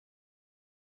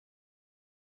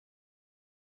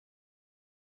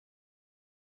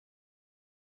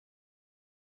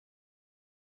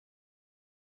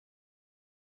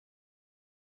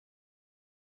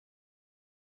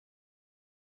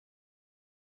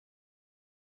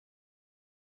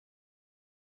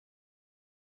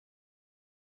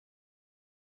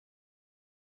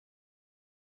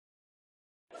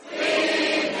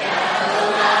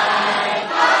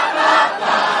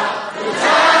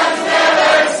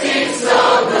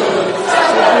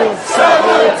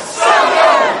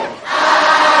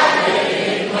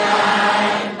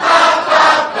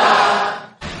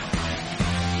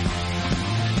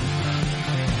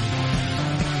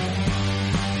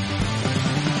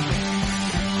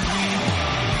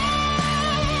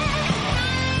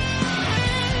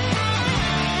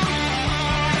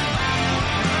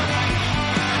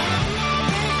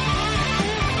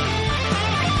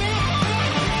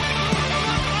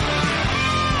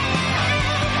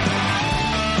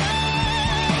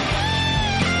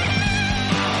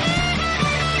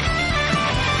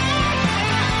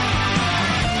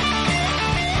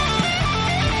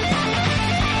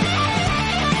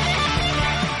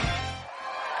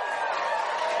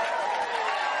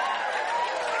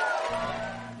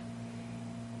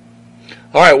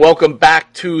All right, welcome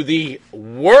back to the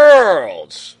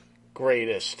world's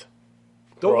greatest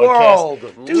broadcast.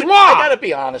 World. Dude, I gotta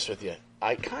be honest with you.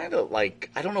 I kind of like,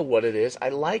 I don't know what it is. I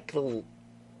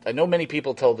know many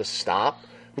people told us stop,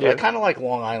 but I kind of like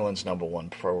Long Island's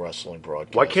 #1 pro wrestling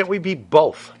broadcast. Why can't we be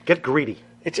both? Get greedy.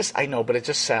 It just, I know, but it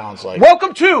just sounds like...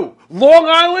 Welcome to Long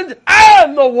Island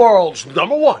and the world's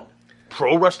 #1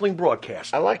 pro wrestling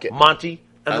broadcast. I like it. Monte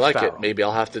and I the like Pharaoh. it. Maybe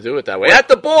I'll have to do it that way. At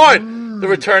the board, the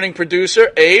returning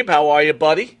producer, Abe. How are you,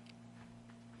 buddy?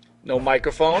 No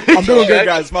microphone. I'm doing good,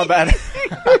 guys. My bad.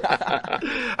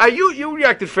 You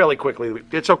reacted fairly quickly.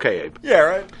 It's okay, Abe. Yeah,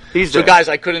 right. He's So, there. guys,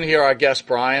 I couldn't hear our guest,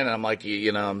 Brian, and I'm like,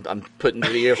 I'm putting the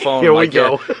earphone. Here in my we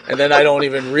go. ear, and then I don't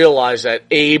even realize that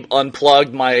Abe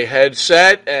unplugged my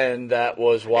headset, and that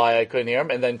was why I couldn't hear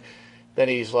him. And then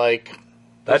he's like,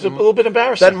 that's a little bit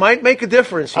embarrassing. That might make a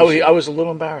difference. I was a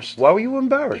little embarrassed. Why were you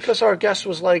embarrassed? Because our guest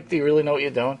was like, do you really know what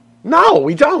you're doing? No,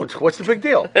 we don't. What's the big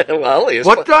deal? Well,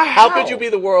 What the how hell? could you be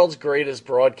the world's greatest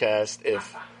broadcast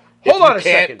if Hold on you a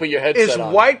can't second. put your headset Is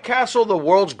on? White Castle the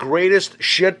world's greatest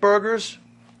shit burgers?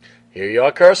 Here you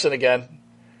are cursing again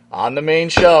on the main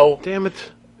show. Damn it.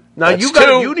 Now That's you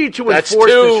two. you need to That's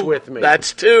enforce two. this with me.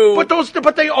 That's two.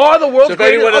 But they are the world's So if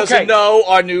greatest. anyone doesn't Okay. know,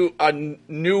 our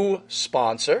new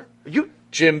sponsor, You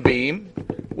Jim Beam,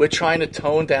 we're trying to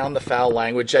tone down the foul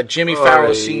language that Jimmy Farrow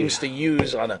Oy. seems to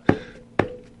use on a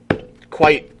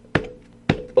quite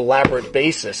elaborate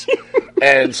basis.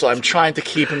 And so I'm trying to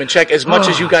keep him in check as much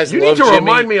as you guys You love need to Jimmy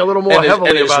remind me a little more and his- heavily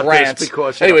and his about rants. this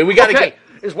because Anyway, we got to okay. get...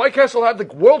 Is White Castle have the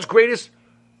world's greatest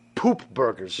poop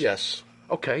burgers? Yes.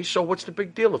 Okay, so what's the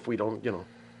big deal if we don't,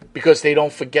 Because they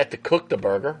don't forget to cook the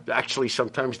burger. Actually,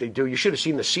 sometimes they do. You should have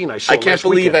seen the scene I saw I can't last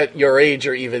believe weekend. at your age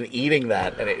you're even eating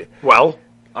that. And Well,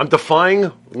 I'm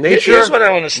defying nature. Here's what I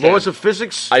don't understand. Laws of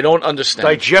physics. I don't understand.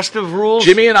 Digestive rules.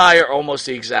 Jimmy and I are almost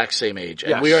the exact same age,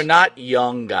 and Yes. we are not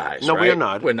young guys. No, we right? are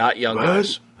not. We're not young What?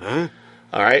 guys. Huh?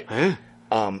 All right. Huh?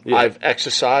 I've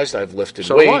exercised. I've lifted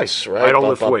So do weights. I. Right. I don't Ba,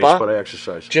 lift ba, weights, ba. but I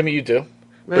exercise. Jimmy, you do.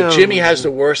 But Well, Jimmy has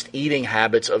the worst eating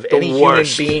habits of any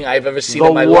worst. human being I've ever seen The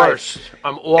in my worst. life.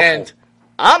 I'm awful. And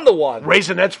I'm the one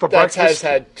Raisinets for that breakfast. has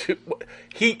had two.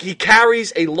 He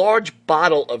carries a large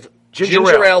bottle of Ginger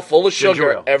ginger ale. ale full of Ginger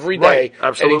sugar ale. every day, Right, and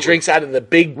absolutely. he drinks out of the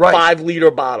big Right.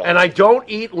 5-liter bottle. And I don't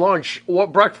eat lunch or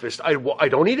breakfast. I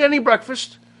don't eat any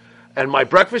breakfast. And my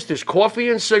breakfast is coffee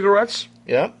and cigarettes.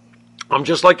 yeah. I'm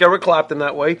just like Eric Clapton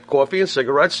that way, coffee and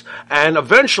cigarettes. And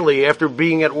eventually, after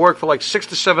being at work for like 6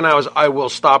 to 7 hours, I will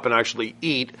stop and actually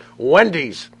eat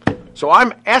Wendy's. So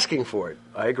I'm asking for it.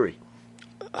 I agree.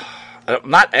 I'm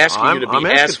not asking you to I'm be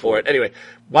asking asked for for it. it. Anyway,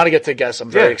 want to get to guests.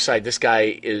 I'm very Yeah. excited. This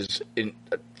guy is in.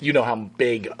 You know how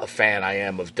big a fan I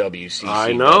am of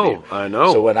WCCW. I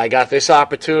know. So when I got this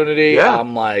opportunity, Yeah.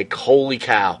 I'm like, holy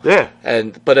cow. Yeah.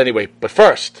 But anyway,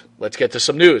 first, let's get to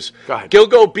some news. Go ahead.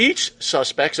 Gilgo Beach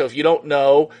suspects, so if you don't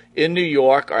know, in New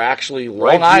York are actually Long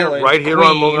Right here- Island, right here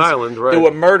on Long Queens. Island, right. There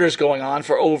were murders going on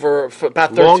for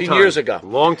about 13 Long time. years ago.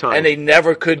 Long time. And they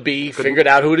never could be figured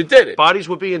out who did it. Bodies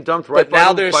were being dumped right But now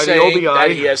by, they're by saying the OBI.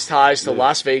 that he has ties to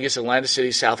Las Vegas, Atlantic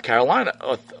City, South Carolina,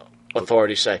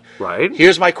 authorities say. Right.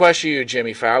 Here's my question to you,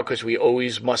 Jimmy Farrow, because we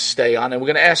always must stay on, and we're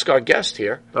going to ask our guest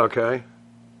here. Okay.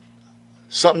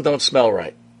 Something don't smell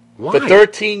right. Why? For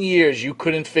 13 years, you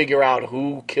couldn't figure out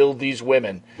who killed these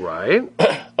women. Right.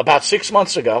 About 6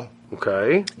 months ago,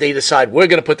 Okay. they decide we're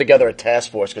going to put together a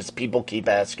task force because people keep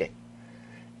asking.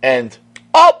 And,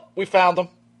 we found them.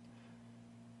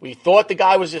 We thought the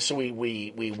guy was just, so we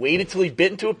waited till he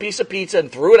bit into a piece of pizza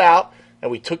and threw it out, and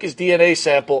we took his DNA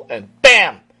sample, and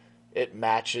bam! It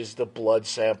matches the blood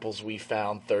samples we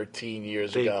found 13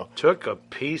 years They ago. took a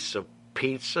piece of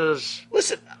pizzas.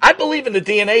 Listen, I believe in the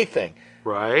DNA thing.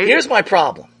 Right. Here's my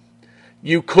problem.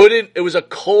 It was a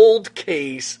cold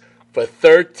case for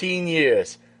 13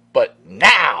 years. But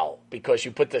now, because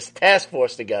you put this task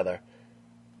force together,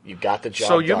 you got the job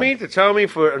So you done. mean to tell me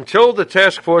until the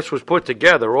task force was put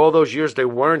together, all those years they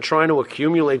weren't trying to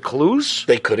accumulate clues?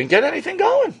 They couldn't get anything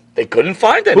going. They couldn't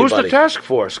find anybody. Who's the task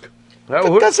force?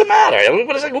 It doesn't matter.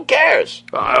 Who cares?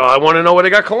 I want to know where they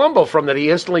got Columbo from that he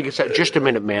instantly said, just a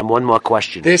minute, ma'am, one more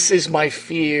question. This is my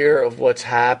fear of what's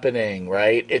happening,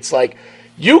 right? It's like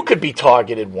you could be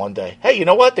targeted one day. Hey, you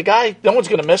know what? The guy, no one's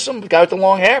going to miss him. The guy with the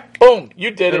long hair, boom,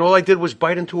 you did And it. all I did was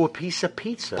bite into a piece of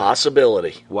pizza.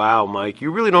 Possibility. Wow, Mike,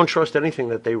 you really don't trust anything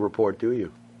that they report, do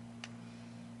you?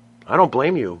 I don't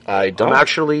blame you. I don't. I'm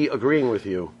actually agreeing with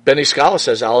you. Benny Scala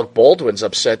says Alec Baldwin's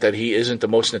upset that he isn't the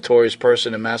most notorious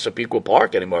person in Massapequa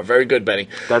Park anymore. Very good, Benny.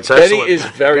 That's Benny excellent. is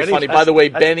very Benny, funny. By the way,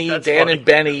 that's Benny, Dan funny. and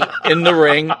Benny in the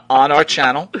ring on our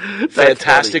channel.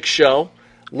 Fantastic show.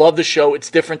 Love the show.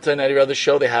 It's different than any other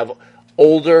show. They have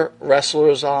older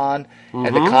wrestlers on,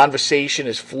 and the conversation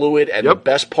is fluid. And the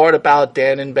best part about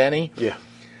Dan and Benny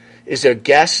is their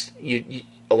guests.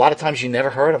 A lot of times you never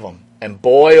heard of them, and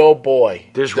boy, oh boy,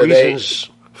 there's reasons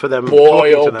for them.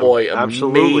 Boy, oh to them. boy,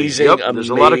 Absolutely. amazing, There's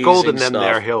a lot of gold in them stuff.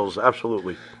 there hills.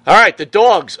 Absolutely. All right, the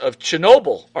dogs of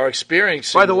Chernobyl are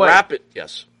experiencing By the way, rapid.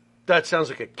 Yes, that sounds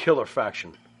like a killer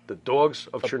faction. The dogs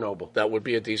of Chernobyl. that would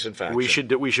be a decent faction.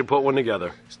 We should put one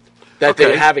together. That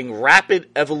they're having rapid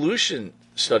evolution.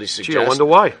 Studies suggest. Gee, I wonder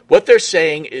why. What they're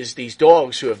saying is these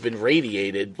dogs who have been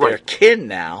radiated, their kin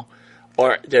now,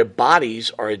 or their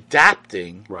bodies are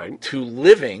adapting to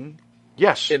living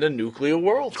in a nuclear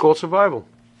world. It's called survival.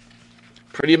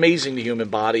 Pretty amazing, the human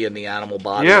body and the animal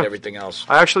body and everything else.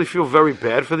 I actually feel very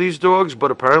bad for these dogs, but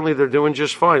apparently they're doing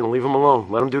just fine. Leave them alone.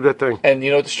 Let them do their thing. And you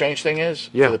know what the strange thing is?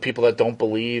 Yeah. For the people that don't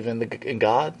believe in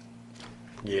God?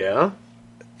 Yeah.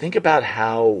 Think about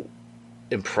how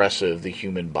impressive the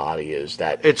human body is.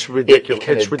 That it's ridiculous.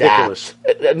 It's ridiculous.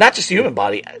 Not just the human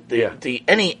body, the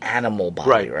any animal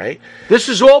body, right? This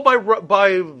is all by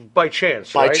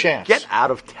chance. By chance. Get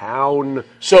out of town.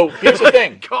 So here's the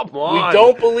thing. Come on. We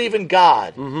don't believe in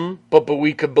God, but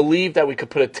we could believe that we could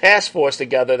put a task force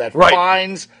together that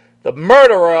finds the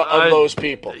murderer of those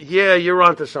people. Yeah, you're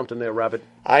onto something there, Rabbit.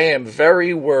 I am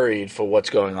very worried for what's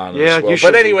going on in this world. You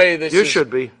should but anyway, you should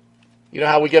be. You know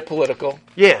how we get political?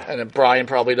 Yeah. And Brian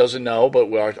probably doesn't know,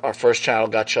 but our first channel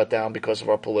got shut down because of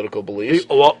our political beliefs.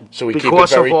 So we keep it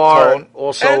very tone.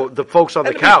 Also, the folks on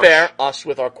the couch. To be fair, us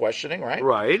with our questioning, right?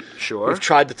 Right, sure. We've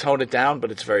tried to tone it down,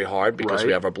 but it's very hard because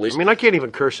we have our beliefs. I mean, I can't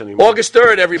even curse anymore. August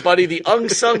 3rd, everybody, the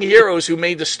unsung heroes who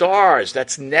made the stars.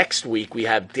 That's next week. We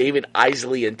have David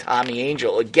Isley and Tommy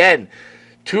Angel. Again,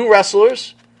 two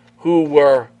wrestlers who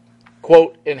were,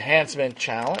 quote, enhancement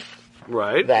talent.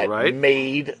 That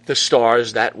made the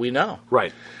stars that we know.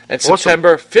 Right. And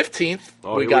September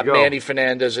 15th, we got Manny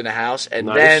Fernandez in the house. And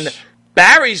then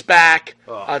Barry's back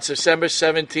on September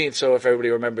 17th. So if everybody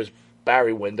remembers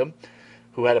Barry Windham,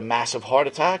 who had a massive heart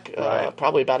attack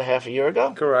probably about a half a year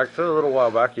ago. Correct. A little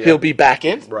while back, He'll be back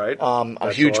in. Right. I'm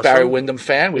a huge Barry Windham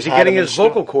fan. Is he getting his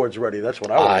vocal cords ready? That's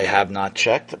what I want. I have not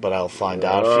checked, but I'll find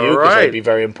out for you because that'd be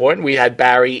very important. We had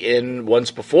Barry in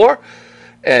once before.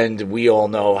 And we all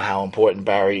know how important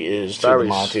Barry is to the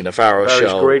Monte The Pharaoh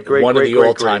show. One of the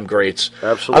all-time greats.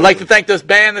 Absolutely. I'd like to thank this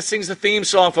band that sings the theme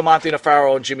song for Monte The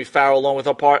Pharaoh, and Jimmy Farrell, along with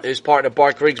his partner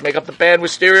Bart Griggs, make up the band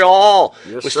Wisteria Hall.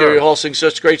 Yes, Wisteria Hall sings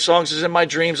such great songs as In My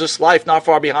Dreams, This Life, Not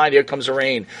Far Behind, Here Comes the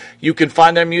Rain. You can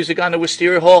find their music on the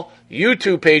Wisteria Hall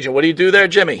YouTube page. And what do you do there,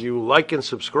 Jimmy? You like and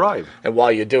subscribe. And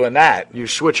while you're doing that, you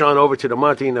switch on over to the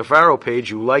Monte The Pharaoh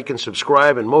page. You like and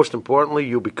subscribe, and most importantly,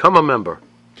 you become a member.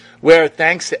 Where,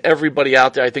 thanks to everybody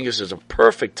out there, I think this is a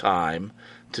perfect time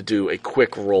to do a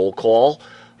quick roll call.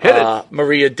 Hit it.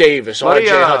 Maria Davis, R.J.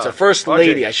 Hudson, First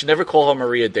Lady. I should never call her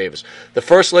Maria Davis. The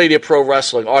First Lady of Pro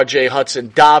Wrestling, R.J. Hudson,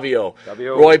 Davio,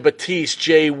 Roy Batiste,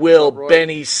 Jay Will,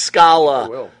 Benny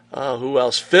Scala. Who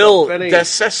else? Phil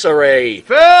DeCesare.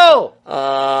 Phil!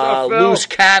 Loose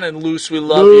Cannon. Loose, we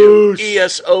love you.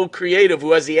 ESO Creative,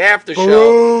 who has the after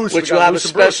show, which will have a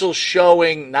special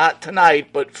showing, not tonight,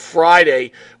 but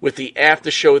Friday, with the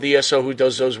after show with ESO, who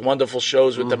does those wonderful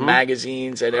shows with the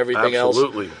magazines and everything else.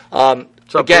 Absolutely.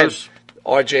 Again, Bruce?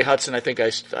 R.J. Hudson, I think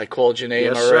I called your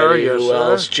name already. Sir, Who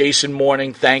else? Jason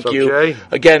Morning, thank you. Okay.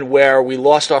 Again, where we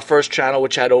lost our first channel,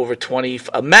 which had over 20...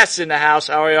 A Mess in the house.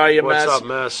 How are you, Mess? What's up,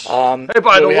 Mess? Hey,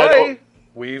 by the way,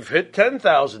 we've hit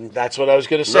 10,000. That's what I was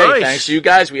going to say. Nice. Thanks to you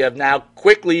guys. We have now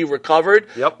quickly recovered.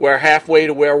 Yep. We're halfway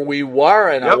to where we were,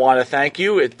 and I want to thank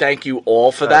you. Thank you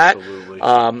all for that.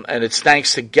 And it's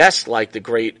thanks to guests like the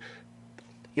great...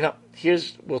 You know,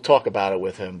 we'll talk about it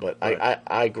with him, but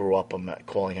I grew up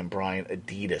calling him Brian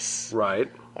Adias. Right.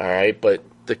 All right, but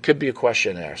there could be a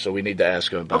question there, so we need to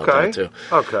ask him about that too.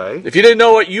 Okay. If you didn't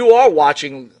know it, you are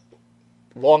watching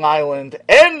Long Island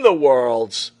and the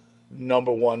world's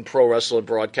 #1 pro wrestling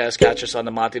broadcast. Catch us on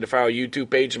the Monte The Pharaoh YouTube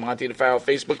page and Monte The Pharaoh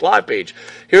Facebook Live page.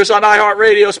 Hear us on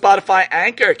iHeartRadio, Spotify,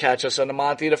 Anchor. Catch us on the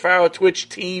Monte The Pharaoh Twitch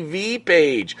TV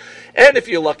page. And if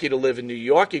you're lucky to live in New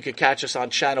York, you can catch us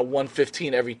on Channel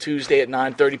 115 every Tuesday at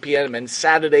 9:30 p.m. and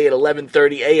Saturday at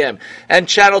 11:30 a.m. And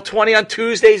Channel 20 on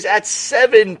Tuesdays at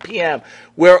 7 p.m.,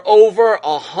 where over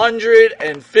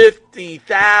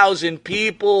 150,000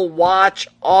 people watch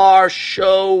our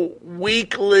show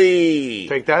weekly.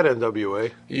 Take that,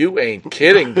 NWA. You ain't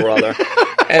kidding, brother.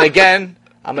 And again,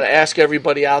 I'm going to ask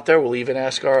everybody out there, we'll even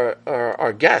ask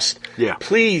our guest,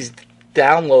 please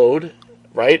download,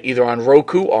 either on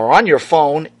Roku or on your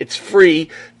phone, it's free,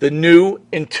 the new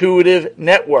Intuitive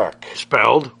Network.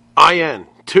 Spelled INTUITIVE.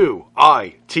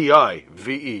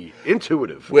 I-N-T-U-I-T-I-V-E.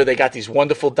 Intuitive. Where they got these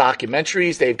wonderful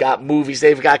documentaries, they've got movies,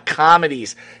 they've got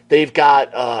comedies, they've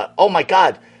got, oh my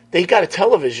God, they got a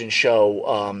television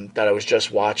show that I was just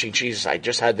watching. Jesus, I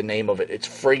just had the name of it. It's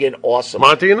friggin' awesome.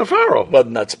 Monte and the Pharaoh. Well,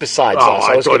 that's besides us.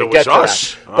 I was thought going it to get was to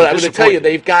us. that. But I'm going to tell you,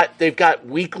 disappointed. they've got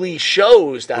weekly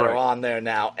shows that are on there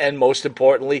now, and most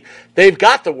importantly, they've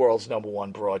got the world's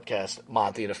 #1 broadcast,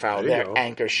 Monte and the Pharaoh, There you their go.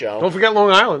 anchor show. Don't forget Long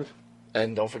Island.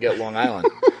 And don't forget Long Island.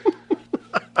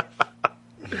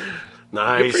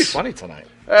 Nice. You're pretty funny tonight.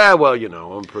 Well,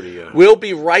 I'm pretty... We'll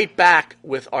be right back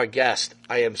with our guest.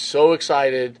 I am so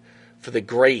excited for the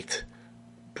great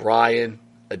Brian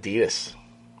Adias.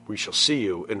 We shall see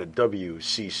you in a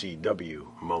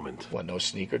WCCW moment. What, no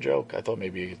sneaker joke? I thought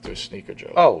maybe you could do a sneaker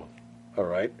joke. Oh, all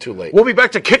right. Too late. We'll be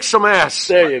back to kick some ass.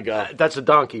 There you go. That's a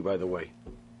donkey, by the way.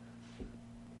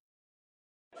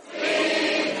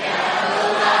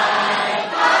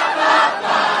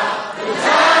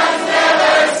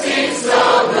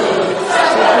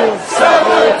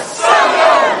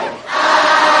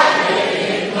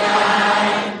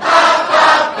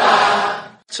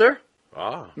 Sir?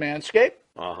 Ah. Manscaped?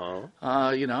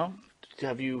 Uh-huh.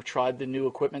 Have you tried the new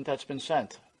equipment that's been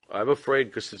sent? I'm afraid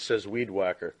because it says weed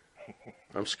whacker.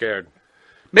 I'm scared.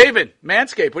 Maven,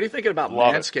 Manscaped, what are you thinking about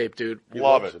Love it. Manscaped, dude?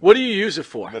 Love it. What do you use it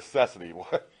for? Necessity.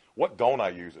 What don't I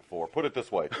use it for? Put it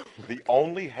this way. The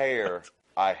only hair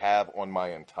I have on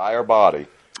my entire body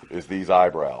is these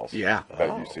eyebrows. Yeah.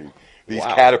 That you see. These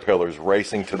caterpillars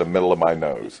racing to the middle of my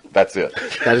nose. That's it.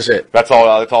 That is it. That's all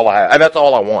I have. And that's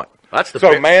all I want. That's the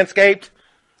So bit. Manscaped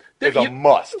is a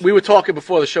must. We were talking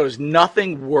before the show. There's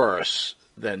nothing worse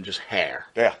than just hair.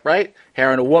 Yeah. Right?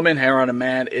 Hair on a woman, hair on a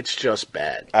man. It's just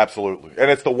bad. Absolutely. And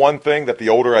it's the one thing that the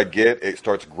older I get, it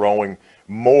starts growing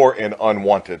more in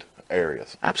unwanted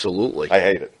areas. Absolutely. I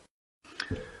hate it.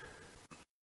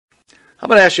 I'm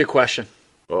going to ask you a question.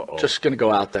 Uh-oh. Just going to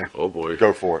go out there. Oh, boy.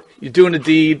 Go for it. You're doing a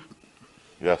deed.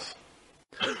 Yes.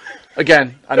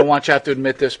 Again, I don't want you to have to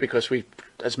admit this because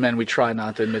as men, we try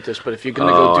not to admit this. But if you're going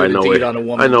to go I do know a deed it. on a I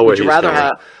woman, know would where you he's rather going.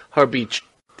 have her be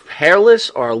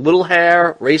hairless or a little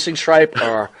hair, racing stripe,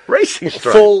 or Racing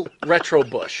stripe. full retro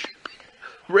bush?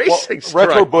 Racing stripe.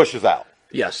 Retro Bush is out.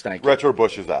 Yes, thank you. Retro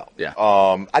Bush is out. Yeah.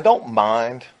 I don't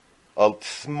mind a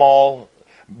small,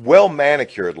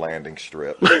 well-manicured landing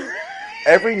strip.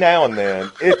 Every now and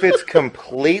then, if it's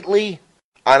completely,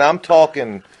 and I'm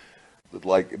talking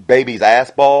like baby's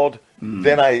ass bald,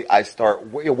 then I start,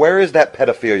 where is that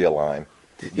pedophilia line?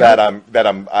 I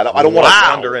don't want to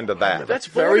wander into that. That's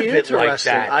very Thought of it like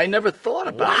interesting. that. I never thought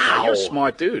about that. You're a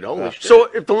smart dude. Holy shit. So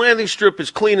if the landing strip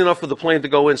is clean enough for the plane to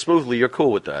go in smoothly, you're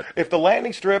cool with that? If the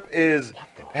landing strip has,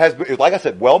 like I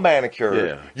said, well manicured,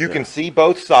 Yeah, you can see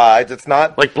both sides. It's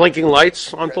not Like blinking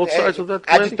lights on both sides of that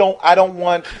I landing? just don't. I don't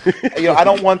want. I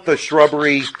don't want the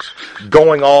shrubbery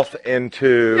going off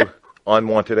into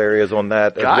unwanted areas on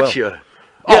that. As well. Gotcha.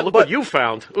 Oh, look what you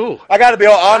found. Ooh. I got to be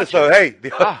all honest though. Hey,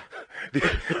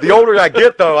 the older I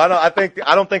get though, I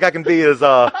don't think I can be as.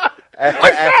 I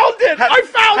found it! I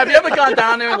found Have it! you ever gone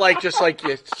down there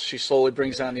and she slowly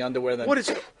brings down the underwear? Then What is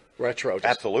it? retro? Just,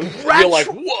 Absolutely. You're like,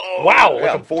 whoa! Wow.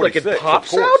 Yeah, I'm Like 46, it of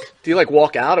pops course. out? Do you like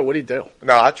walk out or what do you do?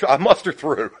 No, I muster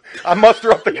through. I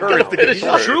muster up the courage to get He's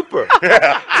through. a trooper.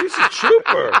 He's a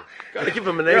trooper. Got to give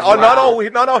him an A. Not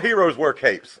all heroes wear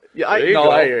capes. Yeah, There you go.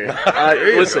 I hear you.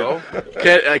 There you Listen, go.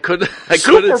 I couldn't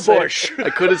Super say. Bush. I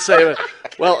couldn't say.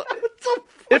 Well,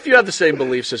 if you have the same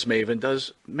beliefs as Maven,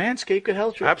 does Manscaped could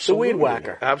help you? Absolutely. The weed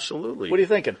whacker. Absolutely. What are you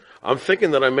thinking? I'm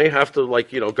thinking that I may have to,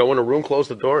 go in a room, close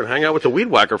the door, and hang out with the weed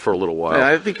whacker for a little while. Yeah,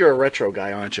 I think you're a retro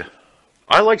guy, aren't you?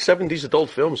 I like 70s adult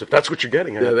films, if that's what you're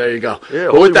getting at. Yeah, there you go. Yeah,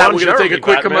 But only with that, Ron we're going to take a Jeremy,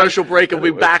 quick Batman. commercial break, and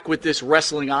we'll be Anyway. back with this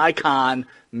wrestling icon,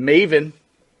 Maven.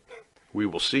 We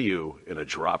will see you in a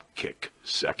drop kick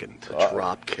second.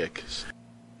 Drop kick.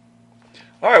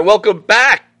 All right, welcome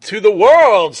back to the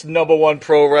world's #1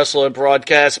 pro wrestling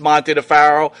broadcast, Monte The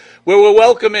Pharaoh, where we're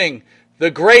welcoming the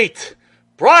great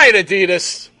Brian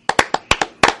Adias.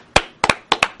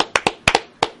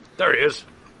 There he is.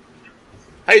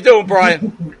 How you doing,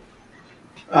 Brian?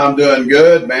 I'm doing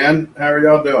good, man. How are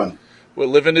y'all doing? We're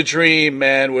living the dream,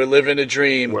 man. We're living the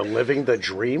dream. We're living the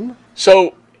dream?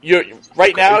 So you're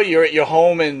now you're at your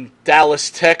home in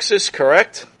Dallas, Texas,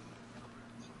 correct?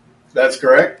 That's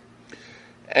correct.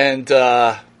 And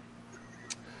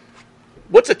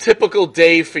what's a typical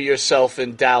day for yourself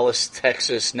in Dallas,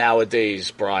 Texas nowadays,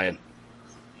 Brian?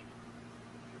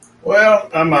 Well,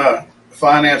 I'm a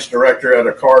finance director at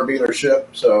a car dealership,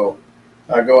 so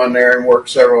I go in there and work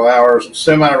several hours.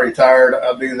 Semi-retired,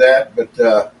 I do that, but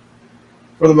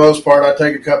for the most part, I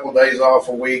take a couple of days off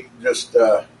a week, just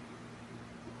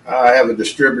I have a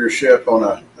distributorship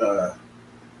on a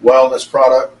wellness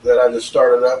product that I just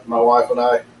started up, my wife and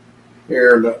I,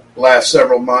 here in the last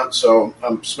several months. So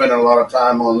I'm spending a lot of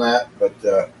time on that. But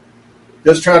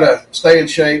just try to stay in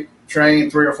shape, train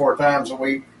 3 or 4 times a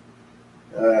week.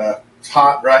 It's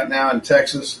hot right now in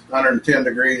Texas, 110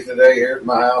 degrees today here at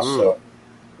my house. So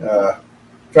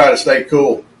try to stay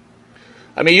cool.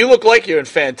 I mean, you look like you're in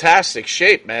fantastic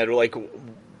shape, man. Like,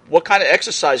 what kind of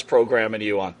exercise program are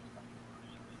you on?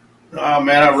 Oh,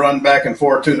 man, I run back and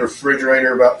forth to the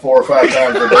refrigerator about 4 or 5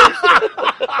 times a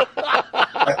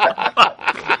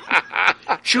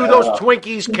day. Chew those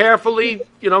Twinkies carefully.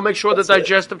 Make sure the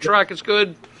digestive tract is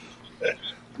good.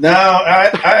 No,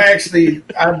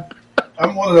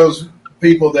 I'm one of those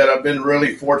people that I've been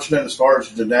really fortunate as far as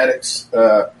genetics.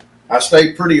 I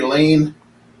stay pretty lean.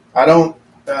 I don't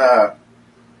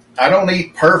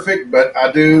eat perfect, but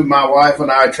I do. My wife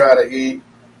and I try to eat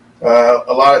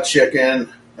a lot of chicken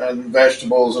and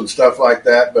vegetables and stuff like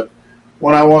that. But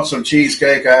when I want some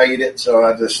cheesecake, I eat it. So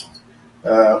I just,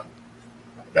 for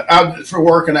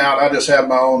working out, I just have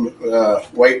my own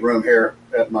weight room here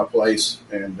at my place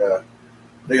and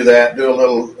do that. Do a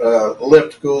little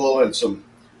elliptical and some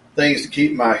things to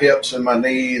keep my hips and my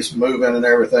knees moving and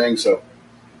everything. So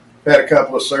I've had a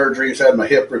couple of surgeries, had my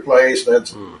hip replaced, had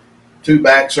 2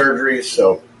 back surgeries.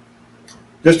 So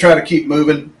just try to keep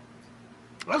moving.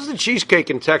 How's the cheesecake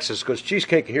in Texas? Because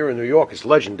cheesecake here in New York is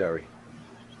legendary.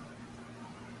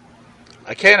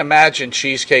 I can't imagine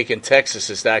cheesecake in Texas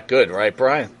is that good, right,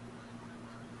 Brian?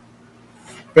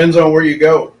 Depends on where you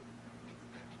go.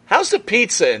 How's the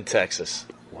pizza in Texas?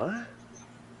 What?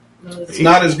 It's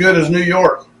not as good as New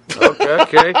York.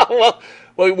 Okay. well,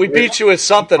 we beat you with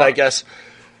something, I guess.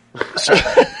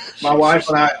 My wife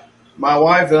and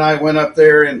I went up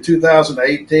there in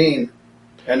 2018,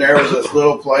 and there was this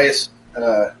little place,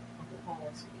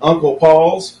 Uncle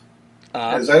Paul's.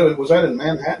 Was that in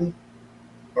Manhattan,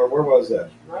 or where was that?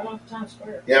 Right off Times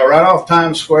Square. Yeah, right off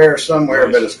Times Square somewhere.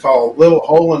 Nice. But it's called little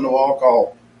hole in the wall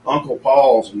called Uncle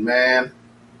Paul's, and man,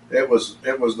 it was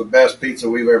the best pizza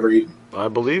we've ever eaten. I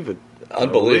believe it.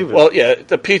 Unbelievable. Well, yeah,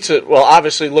 the pizza. Well,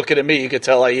 obviously, looking at me, you could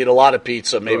tell I eat a lot of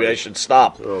pizza. Maybe I should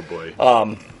stop. Oh boy.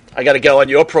 I got to go on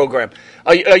your program.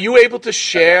 Are you able to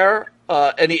share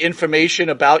any information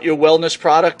about your wellness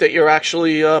product that you're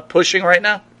actually pushing right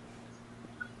now?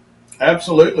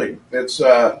 Absolutely. It's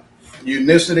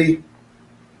Unicity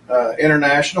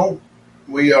International.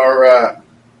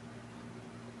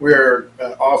 We're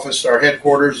office, our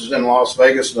headquarters is in Las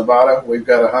Vegas, Nevada. We've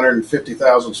got a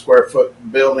 150,000 square foot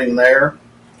building there,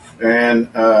 and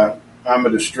I'm a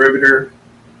distributor,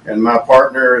 and my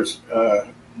partner is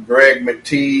Greg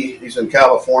McTee. He's in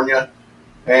California,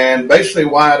 and basically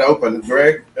wide open.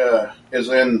 Greg is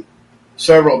in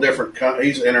several different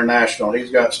countries. He's international.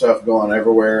 He's got stuff going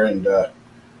everywhere, and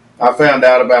I found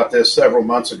out about this several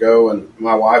months ago, and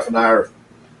my wife and I are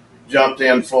jumped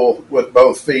in full with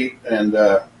both feet, and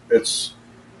it's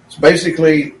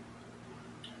basically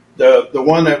the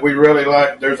one that we really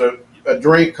like. There's a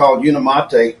drink called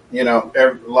Unimate.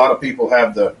 A lot of people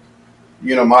have the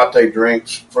Unimate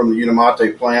drinks from the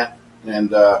Unimate plant,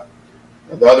 and the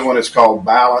other one is called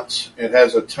Balance. It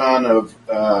has a ton of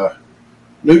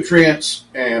nutrients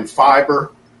and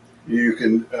fiber. You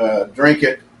can drink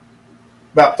it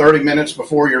about 30 minutes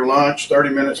before your lunch,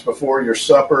 30 minutes before your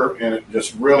supper, and it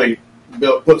just really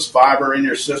puts fiber in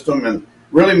your system and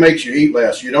really makes you eat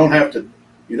less. You don't have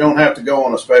to go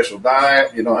on a special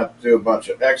diet. You don't have to do a bunch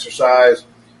of exercise.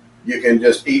 You can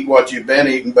just eat what you've been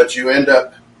eating, but you end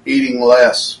up eating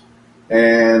less,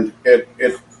 and it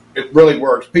really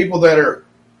works. People that are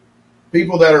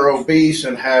obese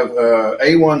and have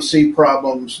A1C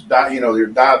problems, you're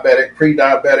diabetic,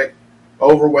 pre-diabetic,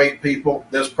 overweight people,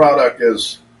 this product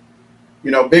is,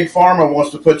 Big Pharma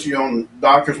wants to put you on,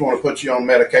 doctors want to put you on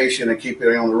medication and keep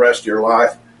it on the rest of your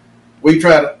life. When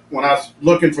I was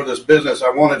looking for this business,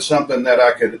 I wanted something that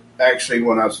I could actually,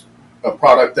 a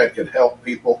product that could help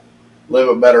people live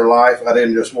a better life. I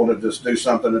didn't just want to just do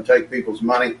something to take people's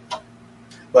money,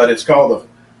 but it's called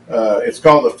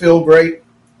the Feel Great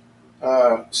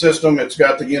system. It's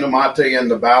got the Unimate and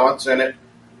the Balance in it.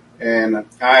 And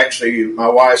my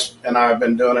wife and I have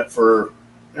been doing it for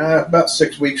about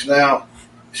 6 weeks now.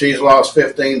 She's lost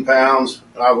 15 pounds.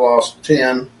 I've lost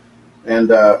 10,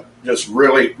 and just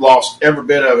really lost every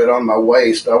bit of it on my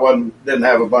waist. Didn't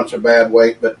have a bunch of bad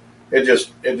weight, but it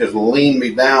just leaned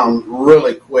me down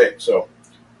really quick. So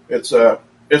it's a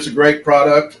great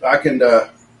product. I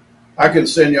can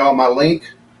send you all my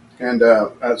link, and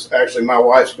that's actually my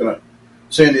wife's going to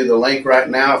send you the link right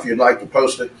now if you'd like to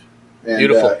post it. And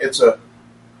beautiful.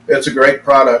 it's a great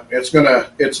product.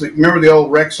 Remember the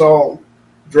old Rexall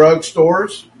drug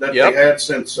stores that they had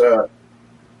since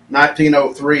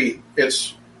 1903.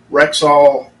 It's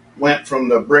Rexall went from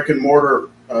the brick and mortar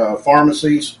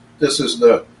pharmacies. This is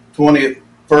the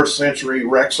 21st century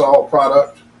Rexall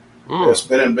product. It's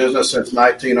been in business since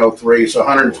 1903, so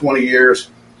 120 years,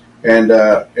 and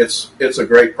it's a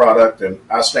great product, and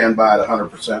I stand by it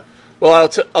 100%.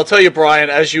 Well, I'll tell you, Brian,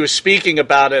 as you were speaking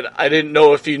about it, I didn't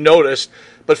know if you noticed,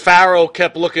 but Pharaoh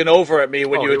kept looking over at me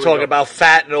when you were talking about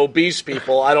fat and obese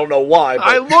people. I don't know why. But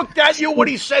I looked at you when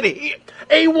he said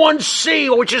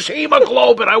A1C, which is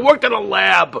hemoglobin. I worked in a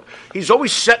lab. He's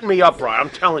always setting me up, Brian.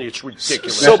 I'm telling you, it's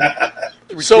ridiculous.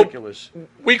 So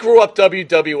we grew up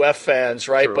WWF fans,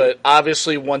 right? True. But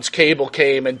obviously once cable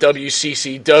came and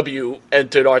WCCW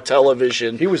entered our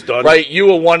television, he was done. Right? You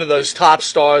were one of those top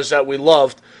stars that we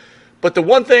loved. But the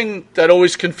one thing that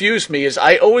always confused me is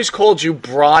I always called you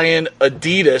Brian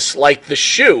Adias, like the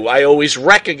shoe. I always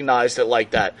recognized it like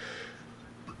that.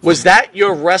 Was that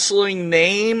your wrestling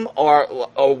name, or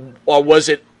was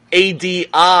it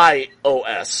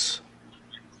ADIOS?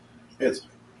 It's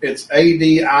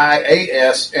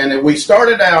ADIAS, and we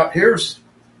started out.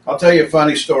 I'll tell you a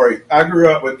funny story. I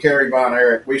grew up with Kerry Von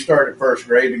Erich. We started first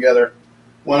grade together,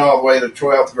 went all the way to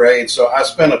 12th grade. So I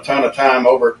spent a ton of time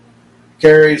over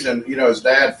Kerry's and his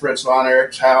dad Fritz Von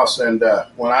Erich's house. And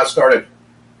when I decided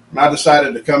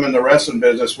to come in the wrestling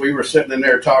business, we were sitting in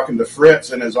there talking to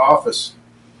Fritz in his office,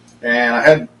 and I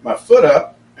had my foot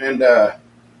up, and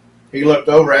he looked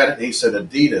over at it and he said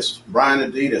Adidas,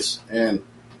 Brian Adias, and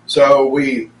so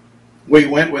we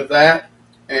went with that.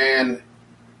 And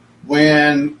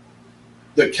when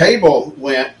the cable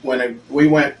we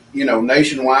went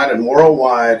nationwide and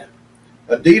worldwide,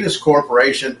 Adidas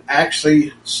Corporation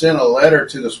actually sent a letter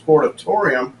to the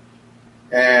Sportatorium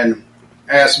and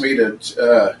asked me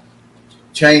to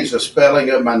change the spelling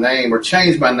of my name, or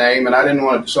change my name, and I didn't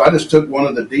want to, so I just took one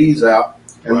of the D's out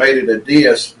and made it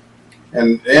Adias.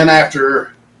 And then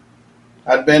after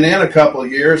I'd been in a couple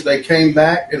of years, they came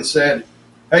back and said,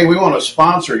 "Hey, we want to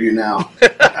sponsor you now."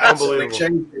 So they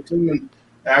changed the tune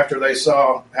after they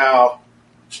saw how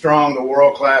strong the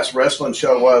world-class wrestling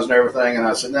show was and everything. And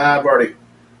I said, "Nah,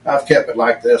 I've kept it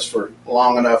like this for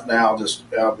long enough now.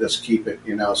 I'll just keep it,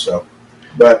 So,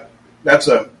 but that's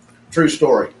a true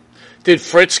story. Did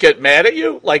Fritz get mad at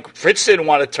you? Like, Fritz didn't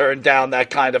want to turn down that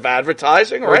kind of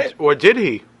advertising, right? Or did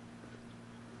he?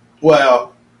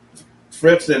 Well,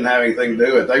 Fritz didn't have anything to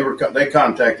do with it. They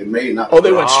contacted me. Not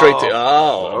they went straight to.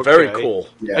 Okay. Very cool.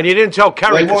 Yeah. And you didn't tell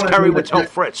Kerry, because Kerry would tell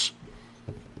Fritz.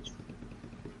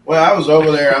 Well, I was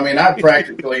over there. I mean, I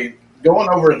practically going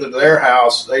over to their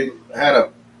house. They had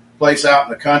a place out in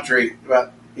the country,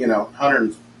 about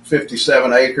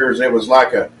 157 acres. It was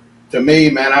like to me,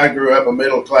 man, I grew up a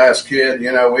middle class kid. We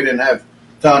didn't have a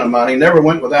ton of money. Never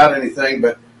went without anything,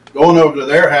 but going over to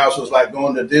their house was like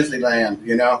going to Disneyland.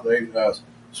 They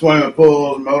swimming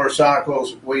pools,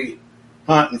 motorcycles. We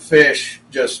hunt and fish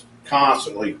just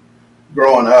constantly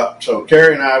growing up. So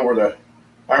Kerry and I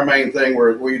our main thing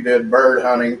were we did bird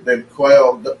hunting, did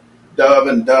quail, dove,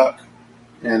 and duck,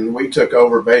 and we took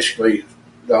over basically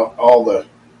all the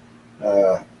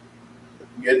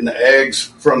getting the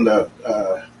eggs from the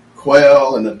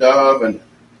quail and the dove, and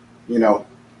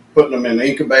putting them in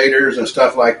incubators and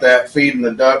stuff like that, feeding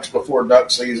the ducks before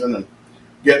duck season, and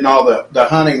getting all the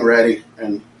hunting ready.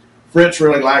 And Fritz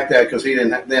really liked that because he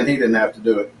didn't have to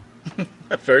do it.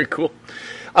 Very cool.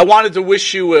 I wanted to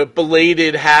wish you a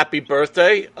belated happy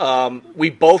birthday. We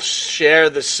both share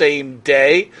the same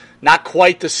day, not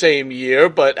quite the same year,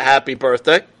 but happy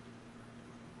birthday.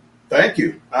 Thank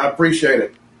you. I appreciate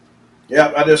it.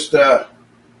 Yeah,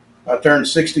 I turned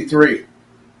 63.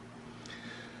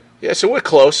 Yeah, so we're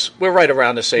close. We're right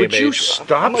around the same age. Would you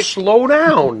stop? Slow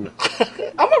down.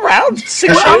 I'm around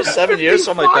 6 years, 7 years,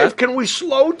 something like that. Can we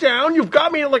slow down? You've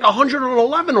got me at like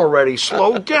 111 already.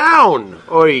 Slow down.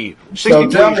 Oy. So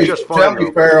tell me,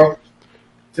 Pharaoh.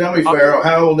 Tell me, Pharaoh,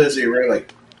 how old is he really?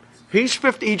 He's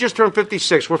 50. He just turned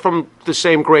 56. We're from the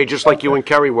same grade, just like you and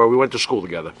Kerry were. We went to school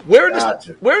together. We're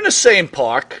in the same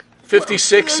park.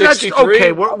 56, 63.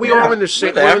 Okay, we are in the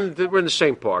same. We're in the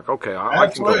same park. Okay, I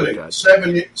can go with that.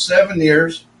 7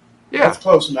 years. Yeah, that's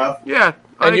close enough. Yeah,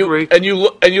 I agree. And you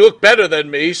look better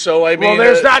than me. So I mean, well,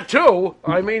 there's that too.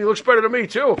 I mean, he looks better than me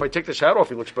too. If I take this hat off,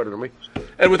 he looks better than me.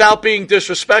 And without being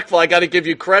disrespectful, I got to give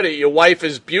you credit. Your wife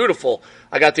is beautiful.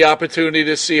 I got the opportunity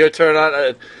to see her turn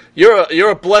on. You're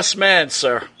a blessed man,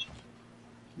 sir.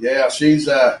 Yeah, she's.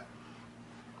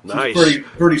 Nice.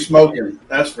 Pretty smoking,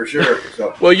 that's for sure.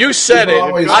 So Well, you said it.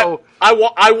 always-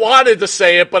 I wanted to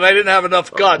say it, but I didn't have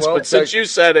enough guts. Well, but since you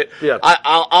said it, yeah.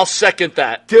 I'll second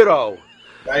that. Ditto.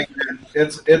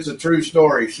 it's a true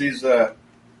story. She's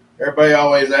everybody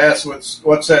always asks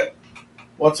what's that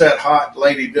hot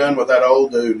lady doing with that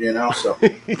old dude, you know? So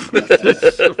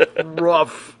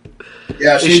Rough.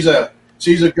 yeah, she's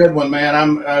a good one,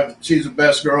 man. She's the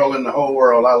best girl in the whole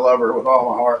world. I love her with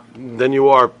all my heart. Then you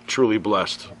are truly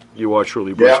blessed. You are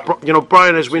truly blessed. Yeah. You know,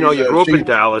 Brian, as we know, you grew up in she-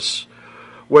 Dallas.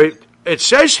 Wait, it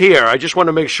says here, I just want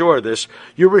to make sure of this,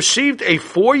 you received a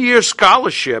 4-year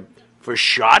scholarship for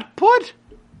shot put?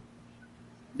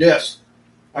 Yes.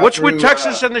 What's with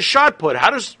Texas and the shot put? How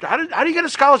do you get a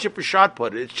scholarship for shot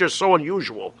put? It's just so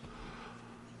unusual.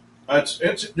 It's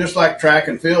just like track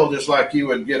and field, just like you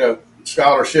would get a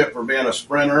scholarship for being a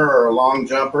sprinter or a long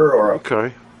jumper or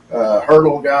Okay. a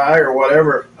hurdle guy or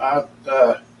whatever. I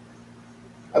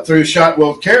threw shot.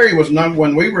 Well, Kerry was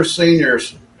when we were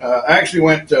seniors. I actually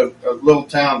went to a little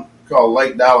town called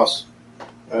Lake Dallas.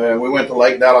 We went to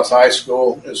Lake Dallas High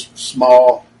School. It's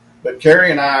small, but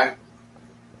Kerry and I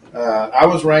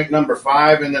was ranked number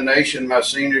 5 in the nation my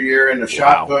senior year in the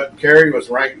shot put. Kerry was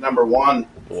ranked number 1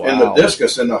 in the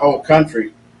discus in the whole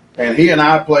country. And he and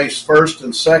I placed first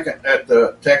and second at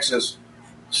the Texas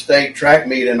State track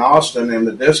meet in Austin in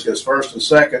the discus, first and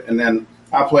second. And then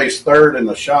I placed third in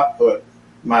the shot put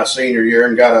my senior year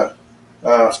and got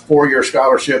a 4-year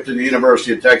scholarship to the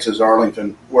University of Texas,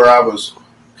 Arlington, where I was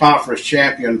conference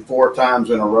champion 4 times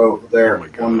in a row there.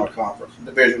 Won my conference,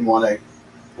 Division 1A.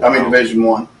 Division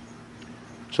 1.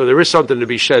 So there is something to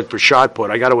be said for shot put.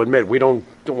 I got to admit, we don't.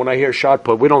 When I hear shot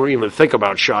put, we don't even think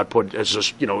about shot put as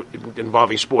just,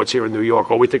 involving sports here in New York.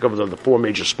 All we think of are the 4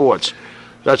 major sports.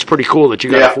 That's pretty cool that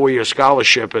you got a 4-year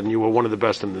scholarship and you were one of the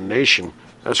best in the nation.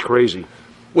 That's crazy.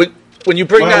 When you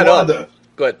bring that up,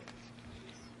 go ahead.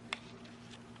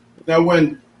 Now,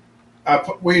 when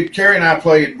Kerry and I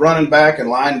played running back and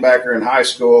linebacker in high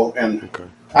school, and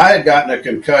I had gotten a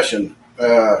concussion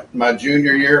my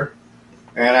junior year.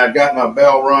 And I'd got my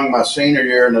bell rung my senior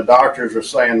year, and the doctors were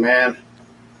saying, man,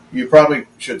 you probably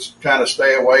should kind of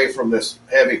stay away from this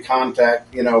heavy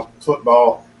contact,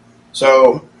 football.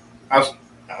 So I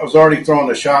was already throwing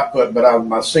the shot put, but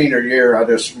my senior year, I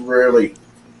just really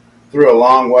threw a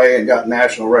long way and got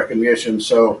national recognition.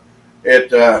 So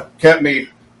it kept me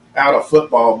out of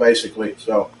football, basically.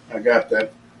 So I got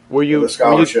that the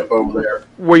scholarship over there.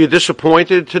 Were you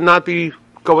disappointed to not be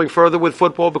going further with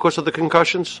football because of the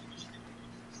concussions?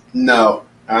 No,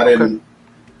 I didn't. Okay.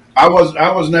 I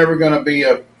was never going to be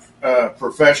a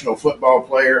professional football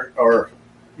player, or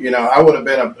I would have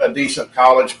been a decent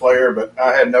college player, but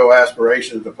I had no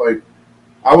aspirations to play.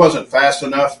 I wasn't fast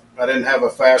enough. I didn't have a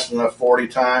fast enough 40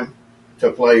 time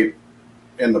to play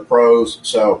in the pros,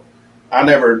 so I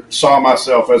never saw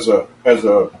myself as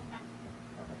a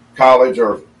college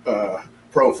or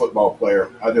pro football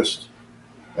player. I just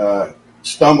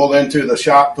stumbled into the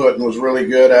shot put and was really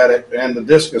good at it, and the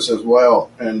discus as well,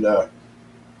 and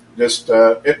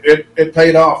it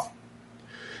paid off.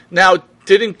 Now,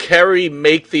 didn't Kerry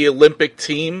make the Olympic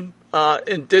team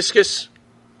in discus?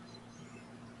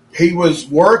 He was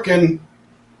working.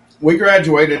 We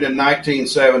graduated in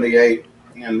 1978,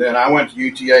 and then I went to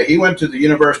UTA. He went to the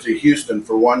University of Houston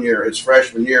for 1 year, his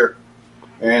freshman year,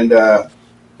 and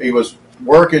he was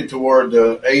working toward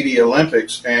the 80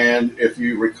 Olympics, and if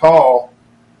you recall,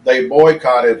 they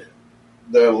boycotted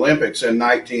the Olympics in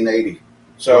 1980.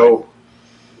 So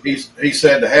he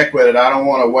said, to heck with it, I don't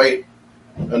want to wait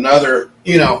another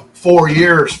 4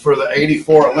 years for the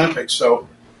 84 Olympics. So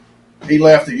he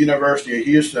left the University of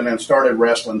Houston and started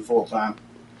wrestling full time.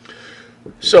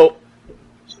 So,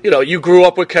 you grew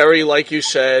up with Kerry, like you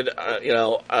said.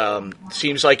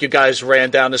 Seems like you guys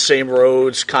ran down the same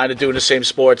roads, kind of doing the same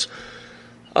sports.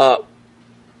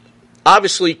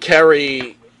 Obviously,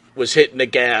 Kerry was hitting the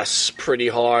gas pretty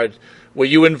hard. Were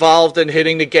you involved in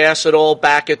hitting the gas at all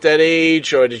back at that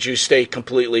age, or did you stay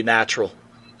completely natural?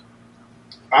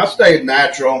 I stayed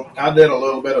natural. I did a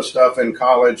little bit of stuff in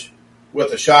college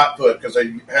with the shot put because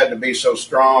they had to be so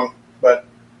strong, but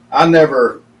I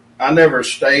never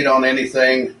stayed on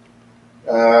anything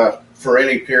for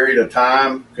any period of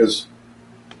time because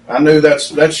I knew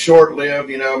that's short lived.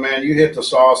 Man, you hit the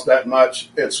sauce that much,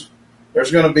 it's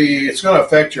going to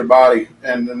affect your body.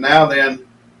 And now then,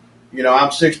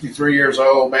 I'm 63 years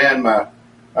old, man.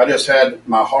 I just had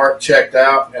my heart checked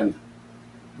out, and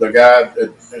the guy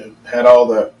that had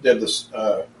did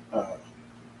the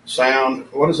sound.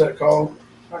 What is that called?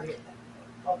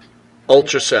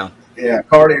 Ultrasound. Yeah,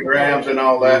 cardiograms and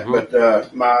all that.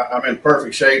 Mm-hmm. But I'm in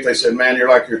perfect shape. They said, man, you're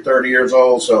like you're 30 years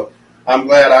old. So I'm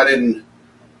glad I didn't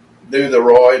do the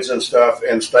roids and stuff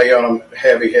and stay on them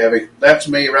heavy. That's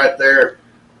me right there.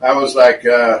 I was like,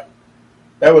 that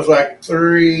was like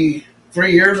three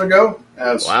years ago.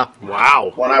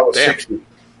 Wow. When I was Damn. 60.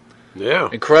 Yeah.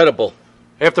 Incredible.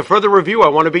 After further review, I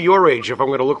want to be your age if I'm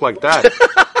going to look like that.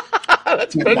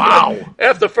 That's good. Wow.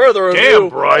 After further review. Damn,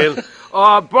 Brian.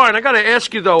 Brian, I got to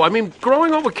ask you, though. I mean,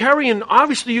 growing up with Kerry, and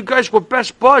obviously you guys were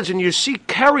best buds, and you see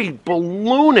Kerry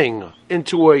ballooning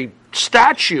into a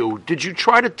statue. Did you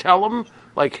try to tell him,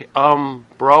 like,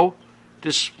 bro,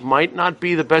 this might not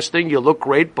be the best thing. You look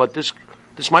great, but this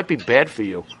might be bad for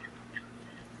you?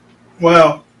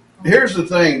 Well, here's the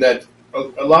thing that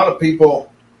a lot of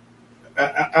people,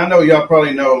 I know y'all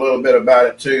probably know a little bit about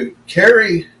it too.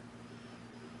 Kerry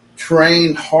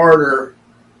trained harder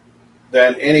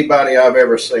than anybody I've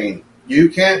ever seen. You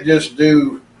can't just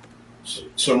do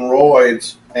some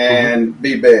roids and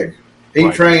be big. He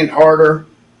Right. trained harder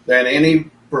than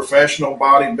any professional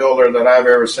bodybuilder that I've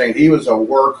ever seen. He was a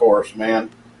workhorse, man.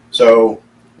 So,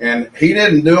 and he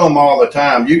didn't do them all the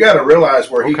time. You got to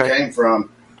realize where he Okay. came from.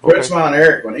 Fritz Okay. von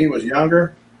Erich, when he was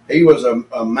younger, he was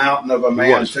a mountain of a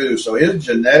man was. too. So his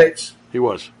genetics, He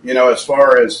was. as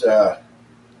far as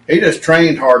he just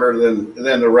trained harder than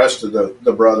the rest of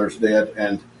the brothers did,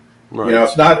 and Right.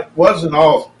 it wasn't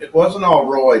all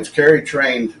roids. Kerry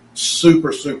trained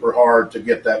super hard to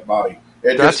get that body.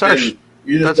 That's actually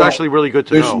that's don't actually really good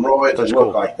to do know. some roids That's and cool.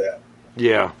 look like that.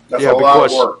 Yeah. That's yeah, a lot of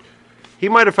because work. he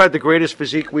might have had the greatest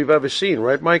physique we've ever seen,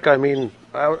 right, Mike? I mean,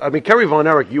 Kerry Von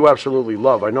Erich, you absolutely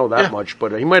love. I know that much,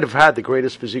 but he might have had the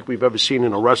greatest physique we've ever seen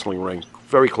in a wrestling ring.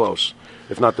 Very close,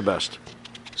 if not the best.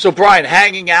 So, Brian,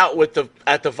 hanging out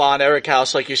at the Von Erich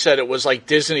house, like you said, it was like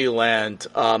Disneyland.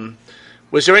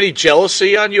 Was there any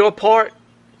jealousy on your part,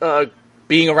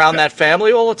 being around that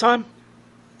family all the time?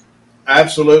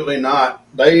 Absolutely not.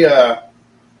 They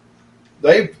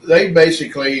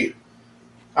basically,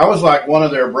 I was like one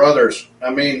of their brothers. I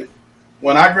mean,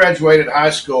 when I graduated high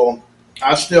school,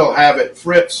 I still have it.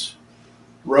 Fritz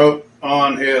wrote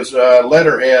on his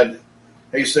letterhead,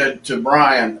 he said to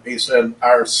Brian, he said,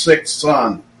 our sixth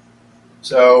son.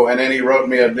 So, and then he wrote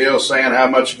me a deal saying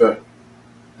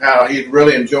how he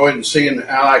really enjoyed seeing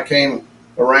how I came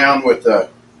around with the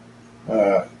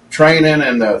training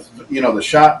and the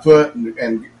shot put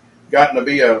and gotten to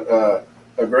be a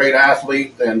great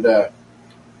athlete. And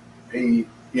he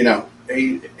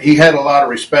had a lot of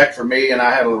respect for me, and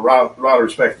I had a lot of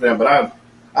respect for them. But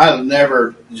I'm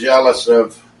never jealous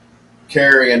of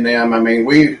Kerry and them. I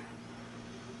mean,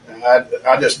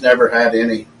 I just never had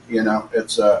any.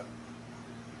 It's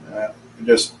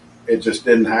it just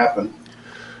didn't happen.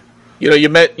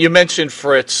 You mentioned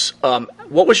Fritz.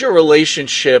 What was your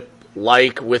relationship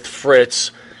like with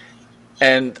Fritz?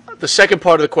 And the second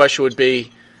part of the question would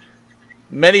be,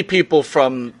 many people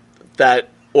from that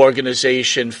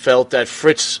organization felt that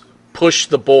Fritz pushed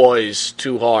the boys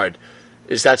too hard.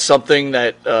 Is that something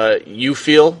that you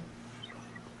feel?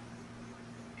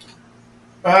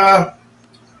 I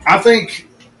think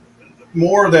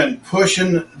more than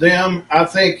pushing them, I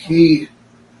think he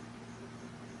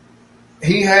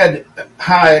had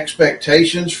high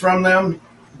expectations from them,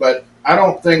 but I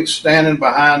don't think standing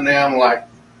behind them like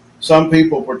some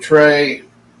people portray,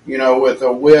 with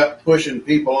a whip pushing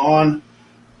people on.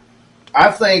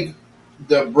 I think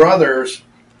the brothers,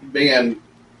 being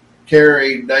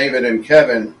Kerry, David, and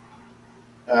Kevin,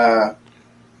 I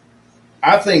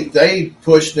think they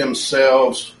pushed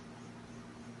themselves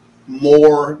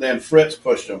more than Fritz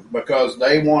pushed them because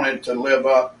they wanted to live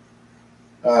up,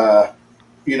 to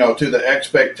the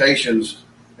expectations,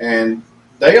 and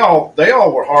they all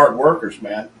were hard workers,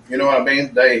 man. You know what I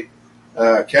mean?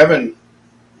 Kevin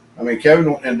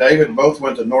and David both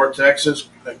went to North Texas.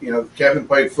 Kevin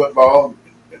played football,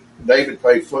 David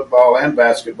played football and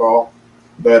basketball,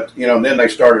 but then they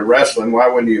started wrestling. Why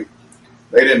wouldn't you?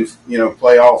 They didn't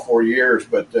play all 4 years,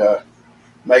 but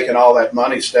making all that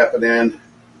money stepping in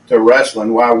to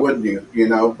wrestling, why wouldn't you?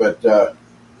 But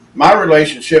my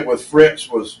relationship with Fritz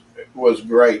was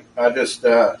great. I just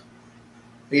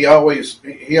he always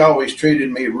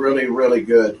treated me really, really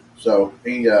good. So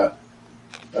he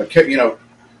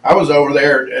I was over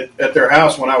there at their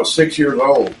house when I was 6 years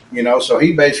old. So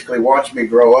he basically watched me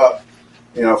grow up.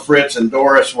 Fritz and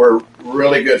Doris were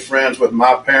really good friends with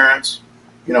my parents.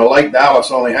 Lake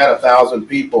Dallas only had 1,000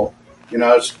 people.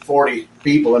 It's 40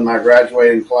 people in my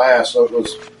graduating class, so it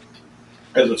was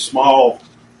a small,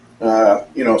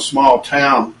 small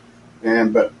town.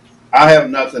 But I have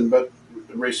nothing but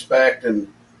respect, and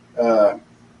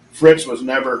Fritz was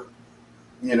never,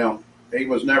 he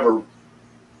was never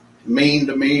mean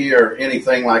to me or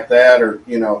anything like that, or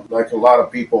like a lot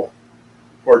of people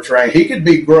portraying. He could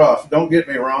be gruff. Don't get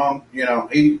me wrong.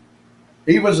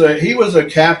 He was a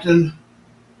captain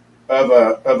of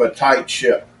a tight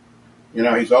ship.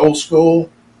 He's old school,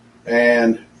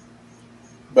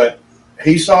 but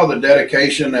he saw the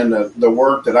dedication and the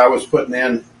work that I was putting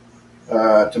in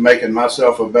to making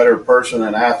myself a better person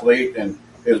and athlete. And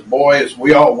his boys,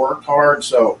 we all worked hard.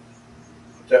 So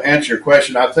to answer your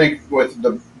question, I think with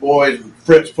the boys,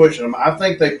 Fritz pushing them, I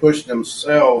think they pushed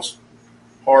themselves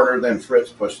harder than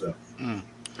Fritz pushed them. Mm.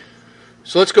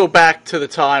 So let's go back to the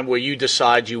time where you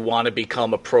decide you want to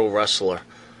become a pro wrestler.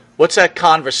 What's that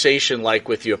conversation like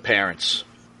with your parents?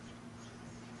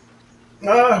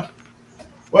 Well,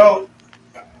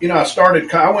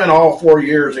 I went all 4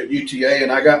 years at UTA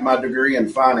and I got my degree in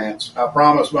finance. I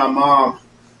promised my mom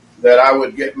that I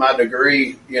would get my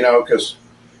degree, because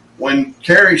when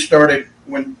Kerry left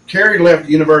the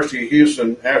University of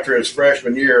Houston after his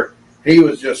freshman year, he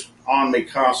was just on me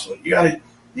constantly.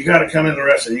 You got to come into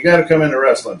wrestling. You got to come into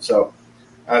wrestling. So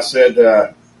I said,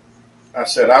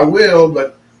 I will,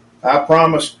 but I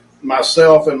promised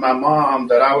myself and my mom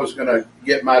that I was going to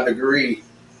get my degree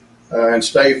and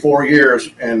stay 4 years.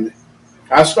 And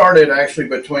I started actually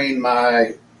between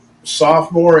my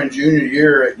sophomore and junior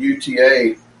year at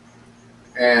UTA.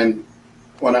 And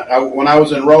when I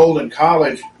was enrolled in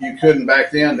college, you couldn't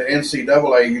back then, the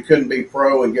NCAA, you couldn't be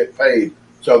pro and get paid.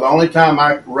 So the only time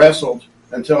I wrestled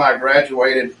until I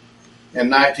graduated in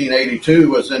 1982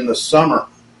 was in the summer.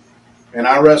 And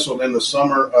I wrestled in the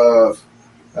summer of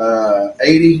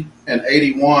 80 and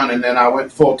 81, and then I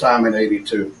went full-time in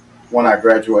 82 when I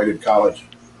graduated college.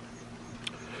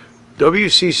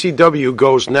 WCCW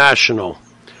goes national.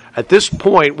 At this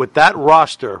point, with that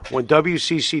roster, when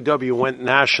WCCW went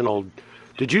national,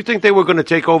 did you think they were going to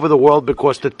take over the world?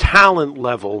 Because the talent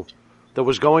level that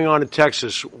was going on in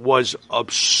Texas was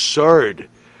absurd.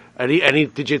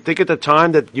 Did you think at the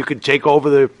time that you could take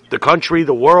over the country,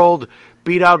 the world,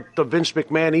 beat out the Vince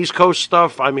McMahon East Coast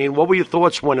stuff? I mean, what were your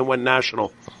thoughts when it went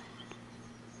national?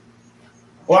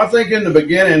 Well, I think in the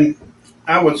beginning,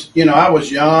 I was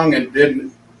young and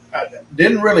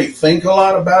didn't really think a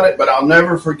lot about it, but I'll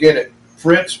never forget it.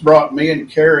 Fritz brought me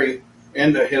and Kerry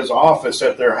into his office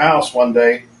at their house one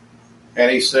day,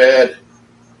 and he said,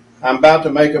 "I'm about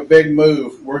to make a big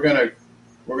move. We're gonna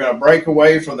break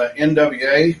away from the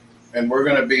NWA, and we're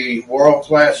gonna be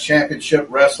world-class championship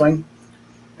wrestling.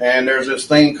 And there's this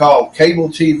thing called cable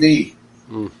TV."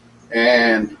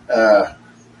 And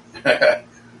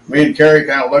me and Kerry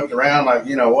kind of looked around like,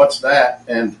 what's that?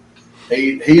 And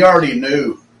he already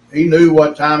knew. He knew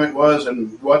what time it was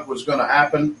and what was going to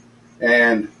happen.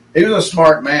 And he was a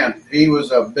smart man. He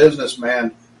was a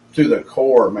businessman to the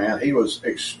core, man. He was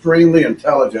extremely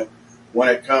intelligent when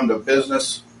it come to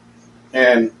business.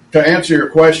 And to answer your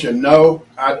question, no,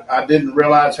 I didn't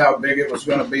realize how big it was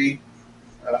going to be.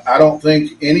 I don't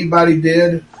think anybody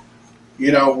did.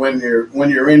 When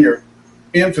you're in your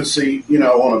infancy,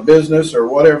 on a business or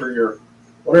whatever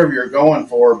you're going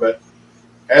for. But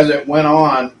as it went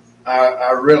on,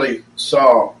 I really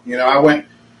saw. I went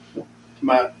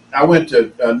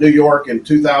to New York in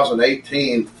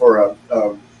 2018 for a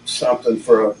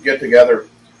get together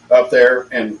up there,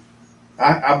 and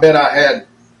I bet I had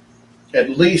at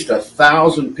least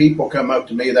 1,000 people come up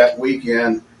to me that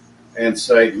weekend and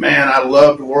say, "Man, I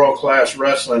loved World Class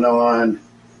Wrestling on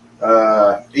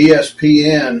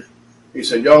ESPN." He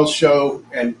said, "Y'all's show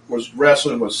and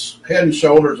wrestling was head and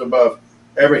shoulders above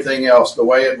everything else. The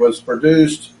way it was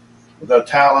produced, the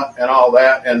talent, and all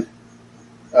that." And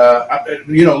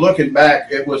looking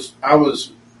back, I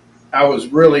was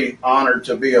really honored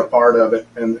to be a part of it,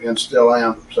 and still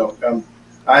am. So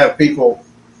I have people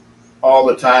all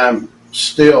the time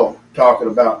still talking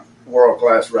about World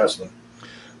Class Wrestling.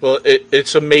 Well,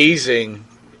 it's amazing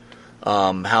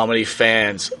how many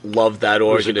fans love that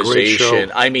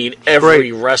organization. I mean,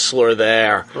 every wrestler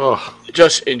there,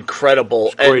 just incredible.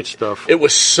 It's great stuff. It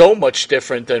was so much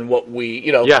different than what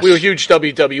we were huge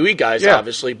WWE guys,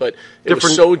 obviously, but it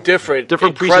was so different.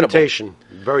 Different incredible. presentation.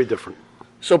 Very different.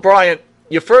 So, Brian,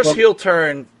 your first heel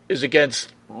turn is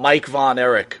against Mike Von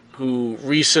Erich, who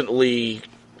recently,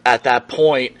 at that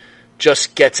point,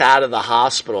 just gets out of the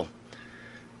hospital.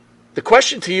 The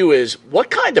question to you is, what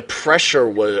kind of pressure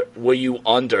were you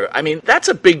under? I mean, that's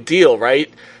a big deal, right?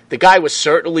 The guy was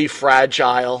certainly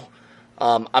fragile.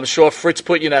 I'm sure Fritz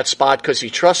put you in that spot because he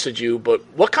trusted you, but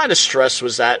what kind of stress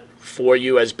was that for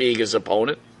you as being his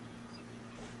opponent?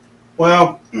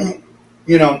 Well,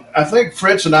 I think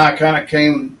Fritz and I kind of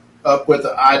came up with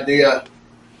the idea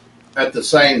at the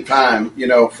same time,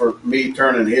 for me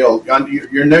turning heel.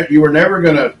 You were never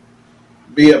going to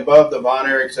be above the Von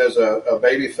Erichs as a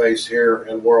baby face here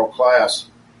in world class.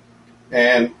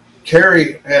 And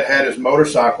Kerry had his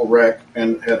motorcycle wreck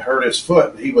and had hurt his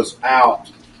foot. He was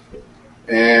out.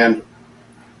 And,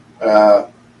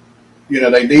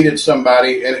 they needed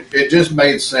somebody, and it just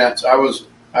made sense.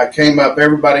 I came up,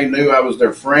 everybody knew I was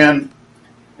their friend.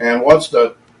 And what's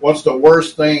the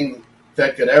worst thing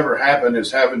that could ever happen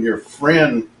is having your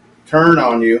friend turn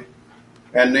on you,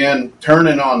 and then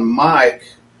turning on Mike.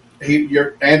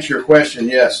 Answer your question,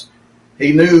 yes.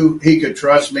 He knew he could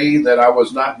trust me, that I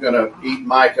was not going to eat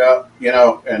Mike up,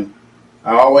 and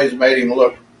I always made him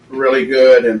look really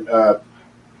good, and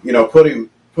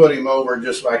put him over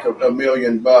just like a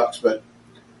 $1,000,000. But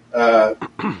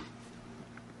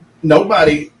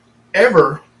nobody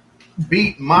ever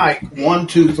beat Mike 1,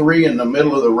 2, 3 in the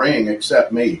middle of the ring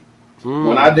except me.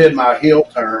 When I did my heel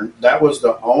turn, that was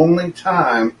the only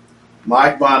time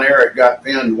Mike Von Erich got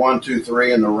pinned 1, 2,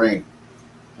 3 in the ring.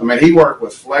 I mean, he worked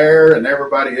with Flair and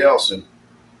everybody else, and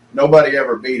nobody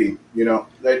ever beat him.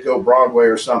 They'd go Broadway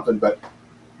or something. But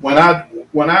when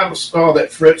I saw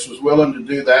that Fritz was willing to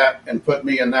do that and put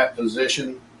me in that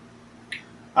position,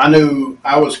 I knew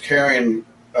I was carrying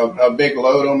a big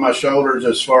load on my shoulders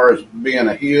as far as being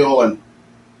a heel. And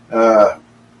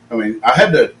when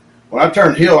I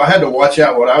turned heel, I had to watch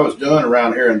out what I was doing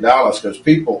around here in Dallas, because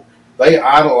people, they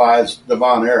idolized the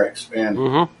Von Erichs,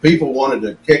 and people wanted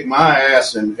to kick my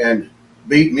ass and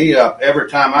beat me up every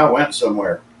time I went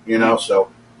somewhere,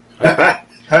 so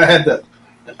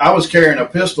I was carrying a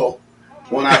pistol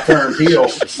when I turned heel,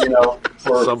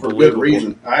 for good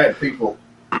reason. I had people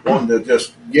wanting to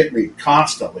just get me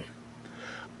constantly.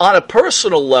 On a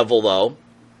personal level, though,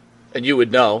 and you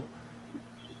would know,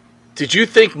 did you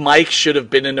think Mike should have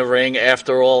been in the ring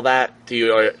after all that?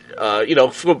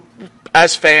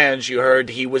 As fans, you heard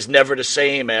he was never the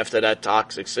same after that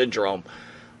toxic syndrome.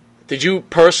 Did you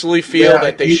personally feel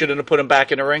that they shouldn't have put him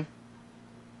back in the ring?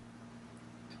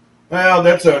 Well,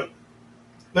 there's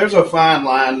a fine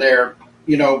line there.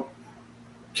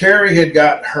 Kerry had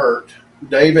got hurt.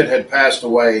 David had passed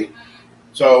away.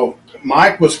 So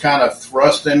Mike was kind of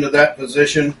thrust into that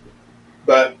position.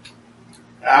 But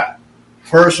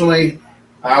personally,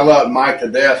 I love Mike to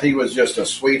death. He was just a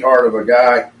sweetheart of a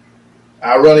guy.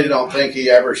 I really don't think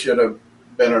he ever should have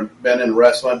been in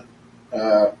wrestling,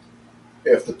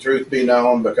 if the truth be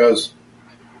known, because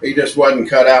he just wasn't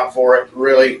cut out for it.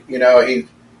 Really,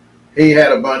 he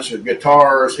had a bunch of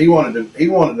guitars. He wanted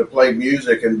to play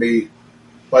music and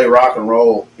play rock and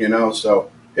roll.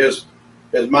 So his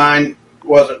mind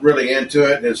wasn't really into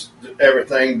it and his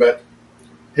everything. But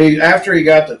after he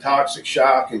got the toxic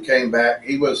shock and came back,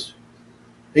 he was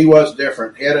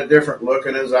different. He had a different look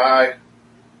in his eye.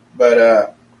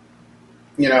 But,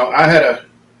 I had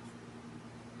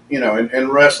in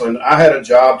wrestling, I had a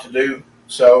job to do.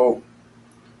 So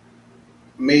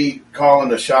me calling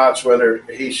the shots, whether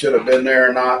he should have been there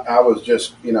or not, I was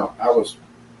just, I was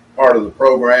part of the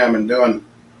program and doing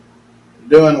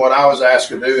what I was asked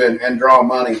to do and draw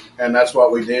money. And that's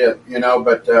what we did,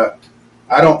 but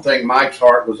I don't think Mike's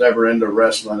heart was ever into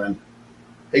wrestling, and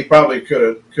he probably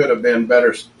could have been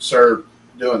better served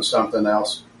doing something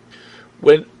else.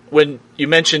 When you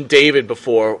mentioned David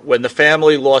before, when the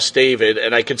family lost David,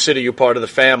 and I consider you part of the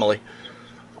family,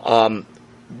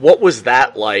 what was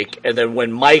that like? And then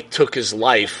when Mike took his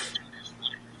life,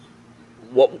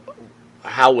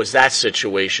 how was that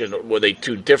situation? Were they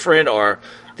too different, or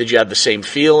did you have the same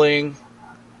feeling?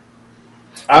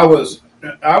 I was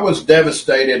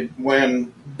devastated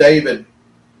when David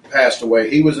passed away.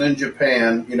 He was in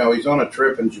Japan. He's on a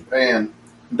trip in Japan.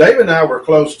 David and I were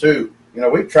close too.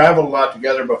 We traveled a lot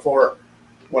together before,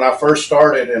 when I first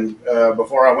started, and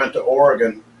before I went to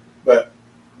Oregon. But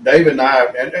David and I,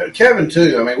 and Kevin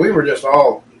too. I mean, we were just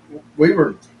we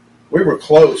were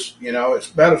close. It's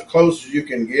about as close as you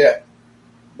can get.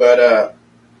 But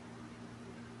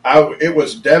it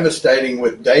was devastating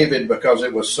with David because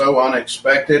it was so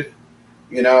unexpected.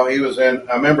 I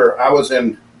remember I was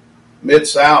in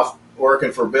Mid-South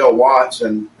working for Bill Watts,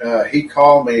 and he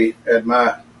called me at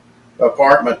my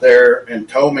apartment there and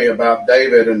told me about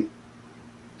David, and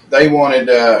they wanted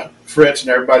Fritz and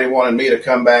everybody wanted me to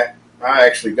come back. I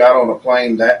actually got on a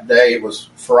plane that day. It was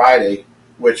Friday,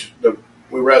 which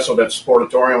we wrestled at the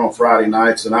Sportatorium on Friday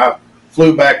nights, and I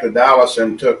flew back to Dallas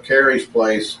and took Kerry's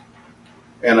place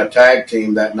in a tag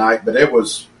team that night. But it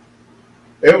was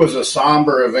a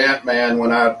somber event, man.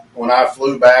 When I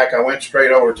flew back, I went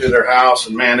straight over to their house,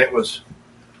 and man, it was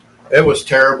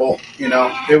terrible.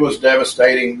 It was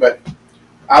devastating. But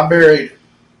I buried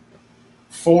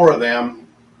 4 of them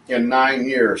in 9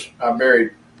 years. I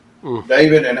buried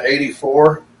David in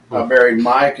 '84, I buried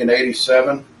Mike in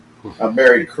 87. I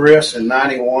buried Chris in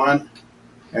 91.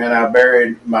 And I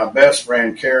buried my best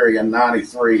friend, Kerry, in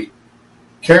 93.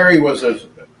 Kerry was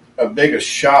a biggest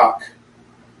shock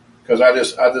because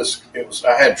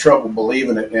I had trouble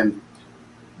believing it. And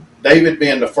David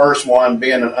being the first one,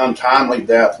 being an untimely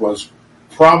death, was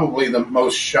probably the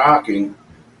most shocking,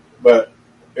 but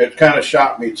it kind of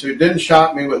shocked me too. It didn't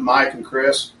shock me with Mike and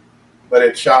Chris, but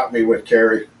it shocked me with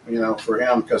Kerry, for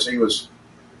him, because he was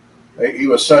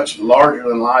such a larger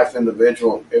than life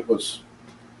individual. It was,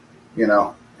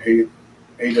 he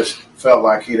just felt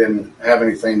like he didn't have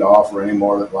anything to offer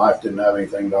anymore, that life didn't have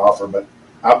anything to offer. But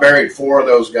I buried 4 of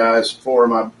those guys, 4 of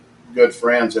my good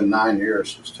friends, in 9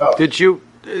 years. It's tough. Did you?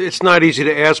 It's not easy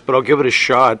to ask, but I'll give it a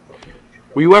shot.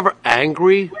 Were you ever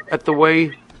angry at the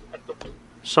way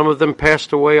some of them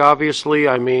passed away, obviously?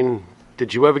 I mean,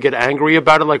 did you ever get angry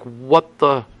about it? Like, what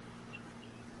the...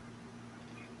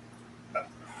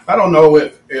 I don't know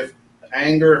if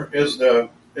anger is the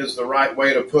right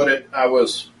way to put it.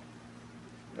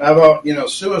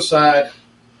 Suicide,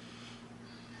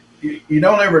 you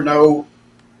don't ever know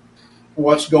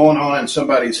what's going on in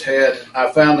somebody's head. I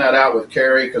found that out with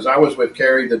Kerry because I was with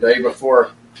Kerry the day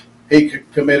before he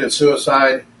committed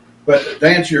suicide. But to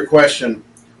answer your question,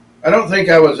 I don't think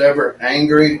I was ever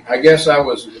angry. I guess I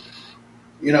was,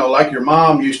 like your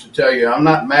mom used to tell you, I'm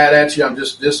not mad at you, I'm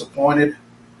just disappointed.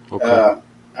 Okay.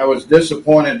 I was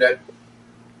disappointed that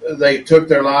they took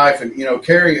their life. And,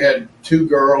 Kerry had 2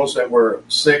 girls that were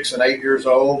 6 and 8 years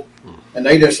old, and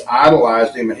they just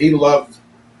idolized him. And he loved,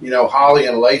 Holly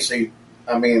and Lacey.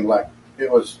 I mean, like,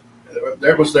 that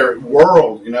was their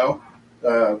world,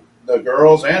 the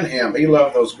girls and him. He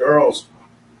loved those girls.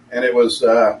 And it was,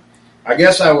 I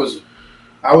guess I was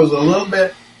a little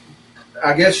bit,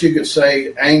 I guess you could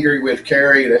say, angry with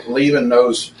Kerry that leaving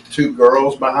those 2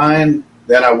 girls behind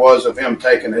than I was of him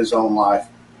taking his own life.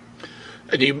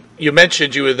 And you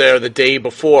mentioned you were there the day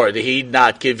before. Did he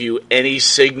not give you any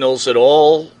signals at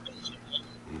all?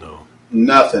 No.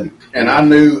 Nothing. And I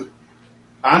knew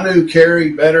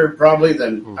Kerry better probably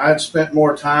than I'd spent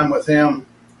more time with him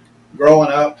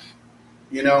growing up,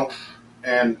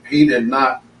 and he did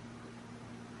not.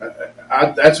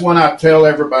 That's when I tell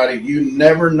everybody, you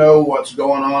never know what's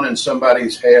going on in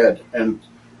somebody's head, and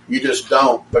you just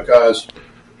don't, because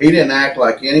he didn't act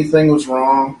like anything was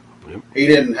wrong. Yep. He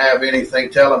didn't have anything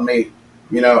telling me,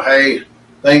 hey,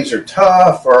 things are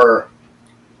tough or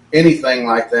anything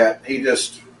like that.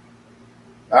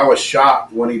 I was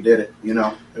shocked when he did it.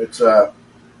 It's I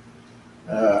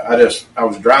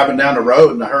was driving down the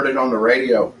road and I heard it on the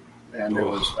radio, and it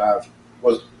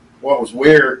was what was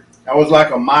weird. I was like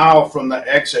a mile from the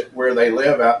exit where they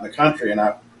live out in the country, and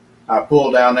I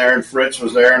pulled down there, and Fritz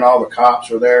was there, and all the cops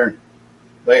were there, and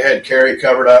they had Kerry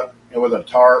covered up with a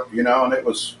tarp, and it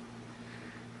was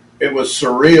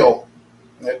surreal.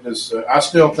 It was, I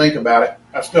still think about it.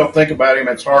 I still think about him.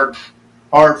 It's hard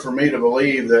for me to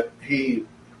believe that he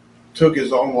took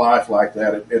his own life like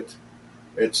that.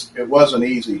 It wasn't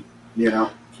easy,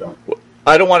 So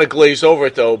I don't want to glaze over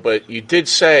it though, but you did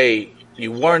say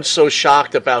you weren't so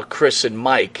shocked about Chris and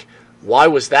Mike. Why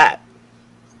was that?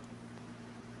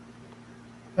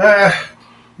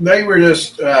 They were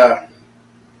just.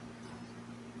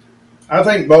 I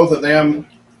think both of them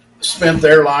spent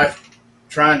their life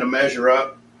trying to measure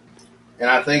up, and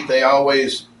I think they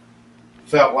always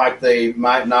felt like they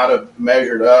might not have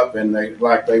measured up, and they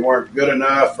weren't good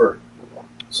enough or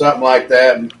something like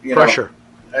that. And, Pressure.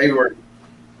 They were.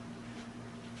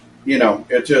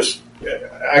 It just.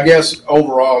 I guess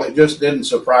overall, it just didn't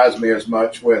surprise me as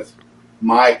much with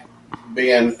Mike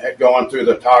going through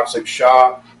the toxic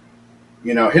shock.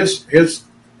 He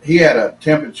had a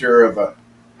temperature of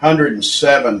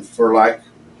 107 for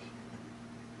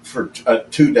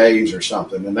 2 days or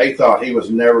something, and they thought he was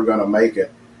never going to make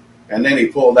it. And then he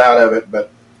pulled out of it,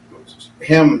 but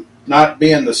him not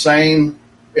being the same,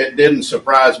 it didn't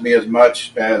surprise me as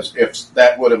much as if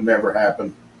that would have never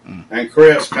happened. And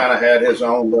Chris kind of had his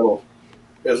own little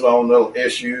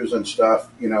issues and stuff.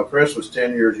 Chris was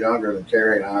 10 years younger than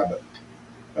Kerry and I,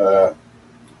 but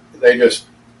they just.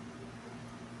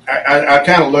 I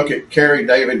kind of look at Kerry,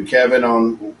 David, and Kevin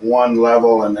on one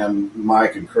level, and then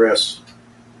Mike and Chris.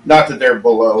 Not that they're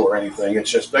below or anything. It's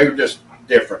just they were just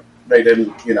different. They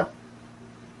didn't,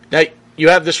 Now, you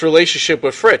have this relationship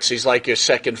with Fritz. He's like your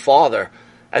second father.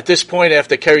 At this point,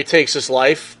 after Kerry takes his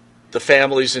life, the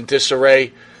family's in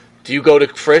disarray. Do you go to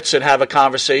Fritz and have a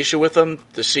conversation with him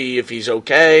to see if he's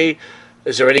okay?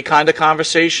 Is there any kind of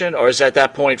conversation, or is at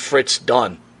that point Fritz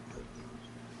done?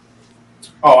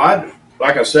 Oh,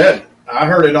 like I said, I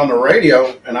heard it on the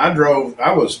radio, and I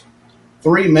was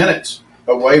 3 minutes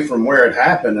away from where it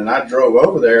happened, and I drove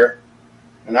over there,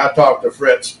 and I talked to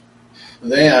Fritz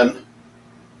then,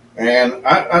 and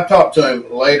I talked to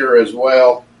him later as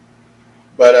well,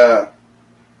 but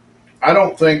I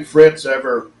don't think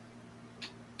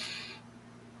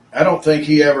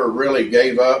he ever really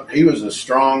gave up. He was a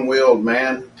strong-willed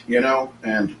man,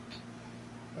 and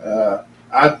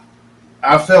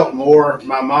I felt more.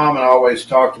 My mom and I always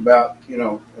talked about,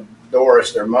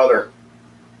 Doris, their mother,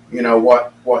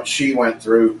 what she went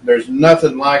through. There's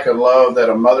nothing like a love that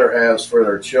a mother has for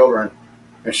their children.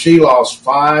 And she lost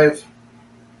 5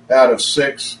 out of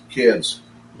 6 kids.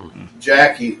 Mm-hmm.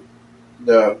 Jackie,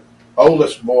 the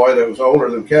oldest boy that was older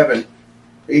than Kevin,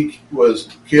 he was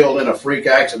killed in a freak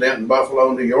accident in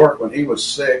Buffalo, New York when he was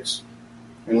 6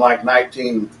 in like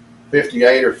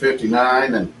 1958 or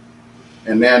 59.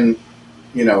 And then,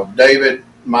 David,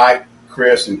 Mike,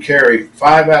 Chris, and Carrie,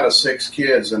 5 out of 6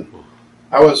 kids. And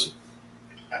I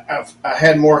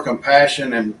had more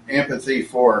compassion and empathy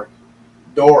for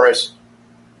Doris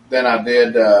than I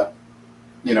did,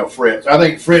 Fritz. I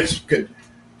think Fritz could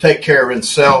take care of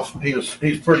himself. He's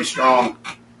pretty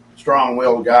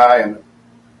strong-willed guy, and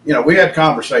we had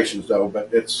conversations though. But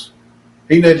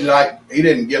he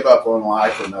didn't give up on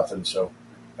life or nothing. So,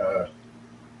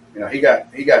 he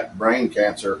got brain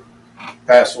cancer,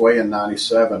 passed away in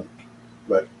 '97,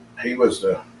 but he was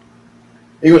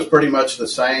pretty much the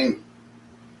same,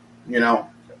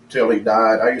 till he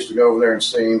died. I used to go over there and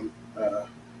see him.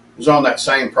 It was on that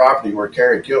same property where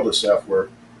Carrie killed herself,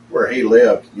 where he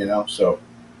lived, So,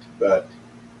 but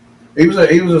he was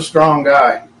a strong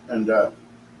guy, and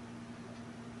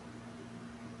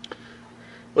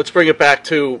let's bring it back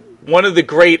to one of the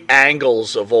great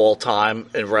angles of all time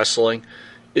in wrestling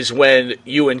is when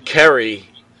you and Kerry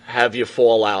have your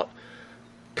fallout.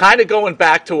 Kind of going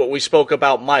back to what we spoke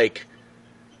about Mike,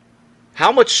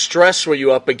 how much stress were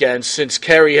you up against since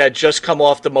Kerry had just come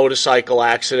off the motorcycle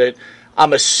accident?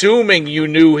 I'm assuming you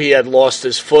knew he had lost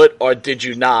his foot, or did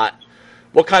you not?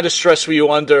 What kind of stress were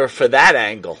you under for that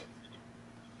angle?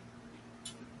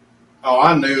 Oh,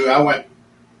 I knew.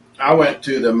 I went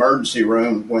to the emergency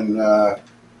room when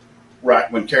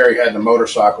Kerry had the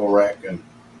motorcycle wreck, and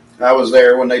I was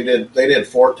there when they did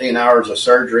 14 hours of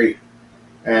surgery,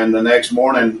 and the next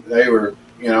morning they were,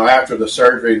 after the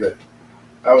surgery,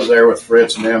 I was there with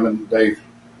Fritz and them, and the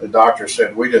doctor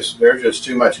said, there's just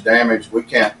too much damage.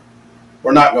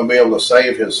 We're not going to be able to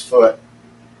save his foot.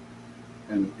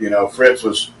 And, Fritz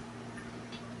was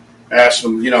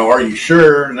asking them, are you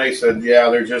sure? And they said, yeah,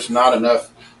 there's just not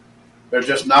enough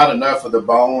of the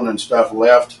bone and stuff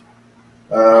left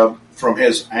from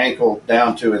his ankle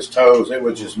down to his toes. It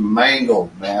was just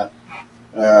mangled, man.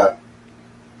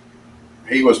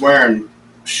 He was wearing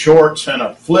shorts and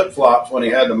a flip-flops when he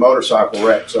had the motorcycle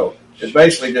wreck. So it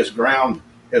basically just ground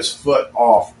his foot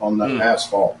off on the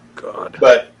asphalt. God.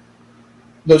 But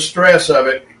the stress of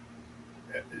it,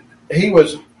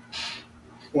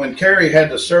 when Kerry had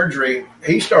the surgery,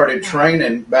 he started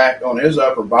training back on his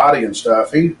upper body and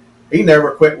stuff. He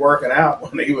never quit working out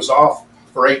when he was off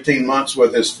for 18 months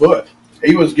with his foot.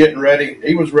 He was getting ready.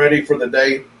 He was ready for the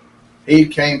day he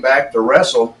came back to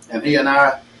wrestle, and he and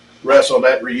I wrestled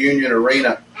at Reunion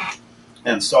Arena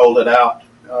and sold it out.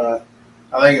 I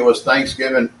think it was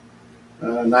Thanksgiving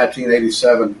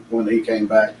 1987 when he came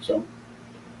back. So.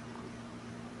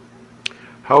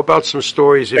 How about some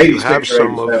stories, if you have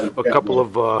some, of a yeah. couple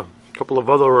of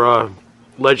other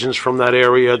legends from that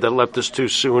area that left us too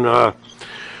soon?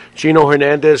 Gino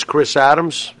Hernandez, Chris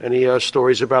Adams. Any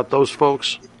stories about those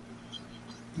folks?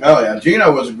 Oh yeah,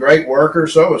 Gino was a great worker.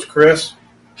 So was Chris.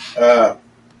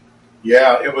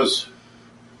 It was.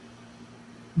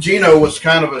 Gino was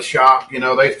kind of a shock.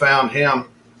 They found him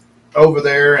over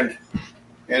there and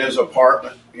in his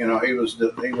apartment. He was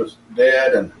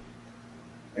dead, and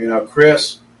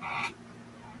Chris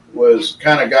was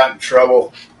kind of got in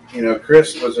trouble.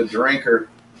 Chris was a drinker,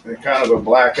 kind of a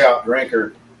blackout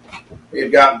drinker.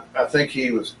 I think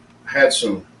he had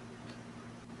some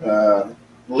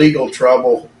legal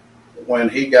trouble when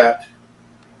he got,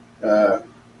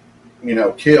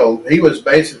 killed. He was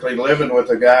basically living with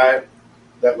a guy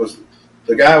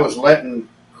the guy was letting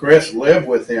Chris live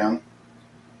with him,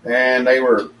 and they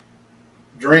were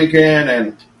drinking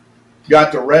and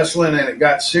got to wrestling, and it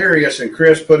got serious, and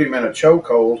Chris put him in a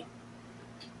chokehold,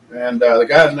 and the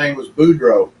guy's name was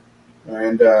Boudreaux,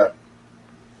 and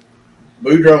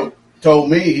Boudreaux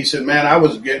told me, he said,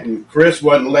 man, Chris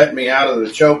wasn't letting me out of the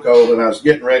chokehold, and I was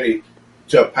getting ready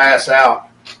to pass out,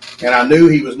 and I knew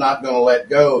he was not going to let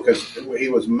go because he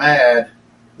was mad.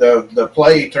 The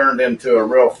play turned into a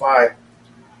real fight,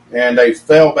 and they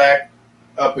fell back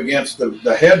up against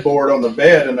the headboard on the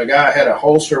bed, and the guy had a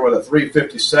holster with a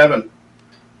 357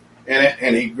 in it,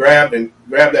 and he grabbed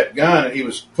that gun, and he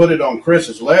was put it on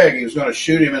Chris's leg. He was going to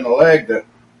shoot him in the leg to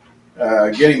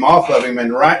get him off of him,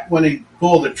 and right when he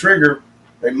pulled the trigger,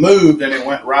 they moved, and it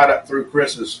went right up through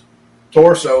Chris's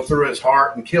torso, through his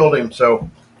heart, and killed him. So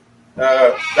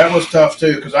that was tough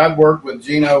too, because I'd worked with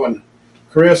Gino and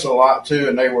Chris a lot too,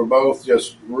 and they were both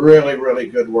just really, really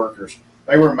good workers.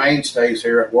 They were mainstays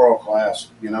here at World Class,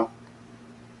 you know.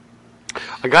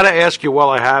 I got to ask you while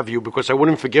I have you, because I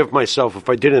wouldn't forgive myself if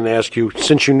I didn't ask you,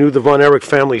 since you knew the Von Erich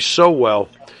family so well.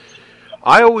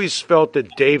 I always felt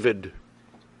that David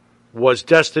was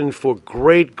destined for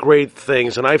great, great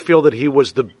things, and I feel that he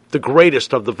was the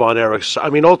greatest of the Von Erichs. I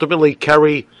mean, ultimately,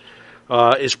 Kerry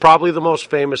is probably the most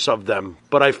famous of them,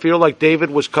 but I feel like David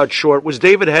was cut short. Was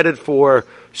David headed for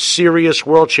serious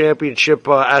world championship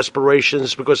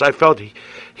aspirations? Because I felt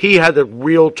he had the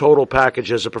real total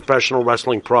package as a professional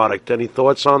wrestling product. Any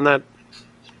thoughts on that?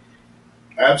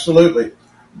 Absolutely.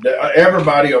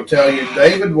 Everybody will tell you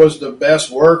David was the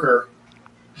best worker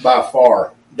by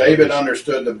far. David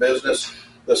understood the business,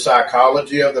 the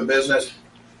psychology of the business.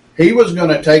 He was going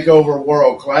to take over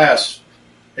World Class.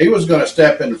 He was going to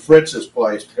step in Fritz's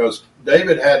place because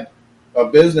David had a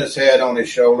business head on his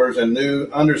shoulders and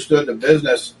understood the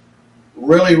business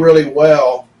really, really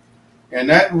well. And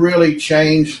that really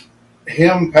changed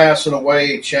him passing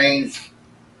away, changed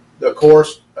the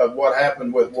course of what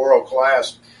happened with World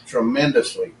Class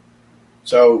tremendously.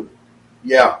 So,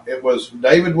 yeah,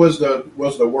 David was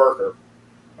the worker.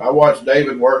 I watched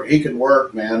David work. He could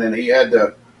work, man, and he had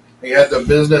the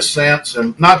business sense.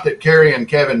 And not that Kerry and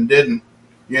Kevin didn't,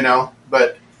 you know,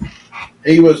 but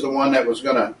he was the one that was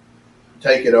going to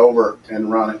take it over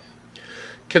and run it.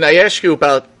 Can I ask you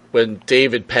about when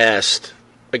David passed?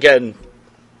 Again,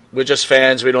 we're just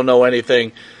fans. We don't know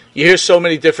anything. You hear so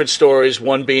many different stories,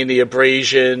 one being the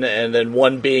abrasion and then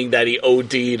one being that he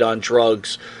OD'd on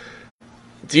drugs.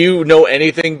 Do you know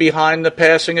anything behind the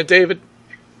passing of David?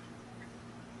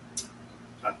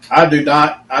 I do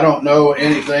not. I don't know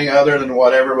anything other than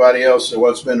what everybody else,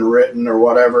 what's been written or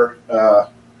whatever.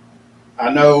 I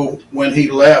know when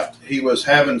he left, he was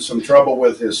having some trouble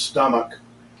with his stomach.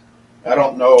 I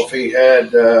don't know if he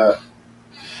had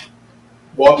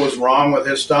what was wrong with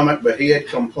his stomach, but he had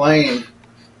complained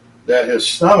that his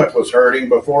stomach was hurting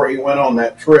before he went on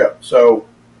that trip. So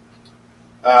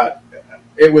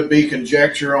it would be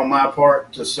conjecture on my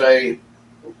part to say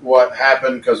what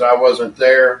happened because I wasn't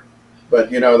there. But,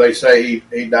 you know, they say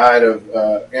he died of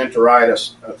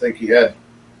enteritis. I think he had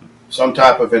some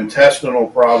type of intestinal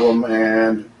problem,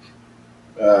 and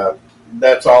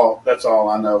that's all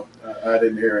I know. I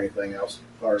didn't hear anything else.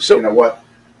 Or, so, you know, what,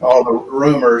 all the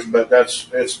rumors, but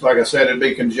it's like I said, it'd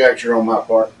be conjecture on my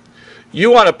part.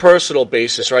 You on a personal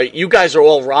basis, right? You guys are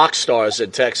all rock stars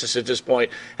in Texas at this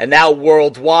point, and now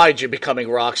worldwide you're becoming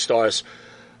rock stars.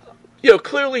 You know,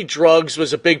 clearly drugs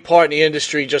was a big part in the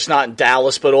industry, just not in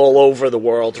Dallas, but all over the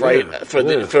world, right? Yeah,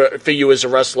 for you as a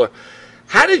wrestler.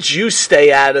 How did you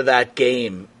stay out of that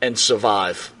game and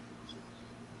survive?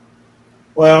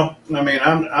 Well, I mean,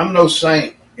 I'm no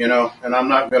saint, you know, and I'm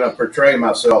not going to portray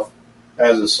myself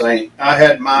as a saint. I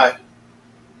had my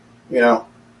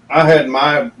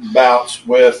bouts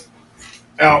with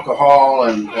alcohol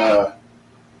and,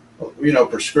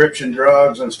 prescription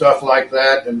drugs and stuff like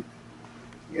that. And,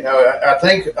 you know, I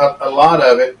think a lot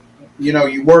of it, you know,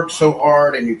 you work so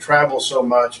hard and you travel so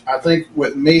much. I think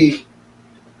with me,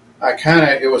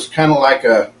 it was kind of like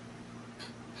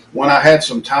when I had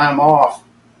some time off,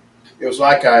 it was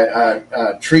like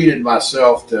I treated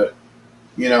myself to,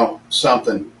 you know,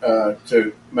 something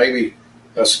to maybe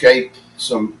escape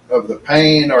some of the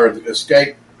pain or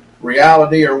escape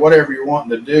reality or whatever you're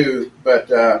wanting to do. But,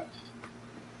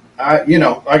 like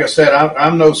I said,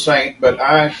 I'm no saint, but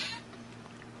I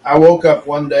woke up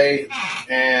one day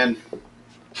and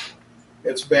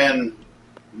it's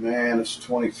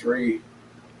 23.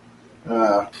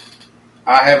 I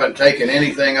haven't taken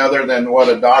anything other than what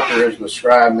a doctor has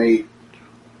prescribed me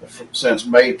since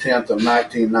May 10th of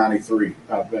 1993.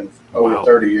 I've been over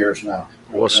 30 years now.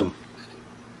 Awesome.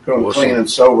 Going clean and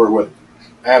sober with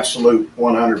absolute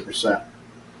 100%.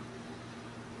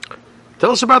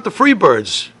 Tell us about the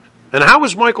Freebirds. And how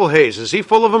was Michael Hayes? Is he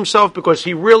full of himself? Because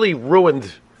he really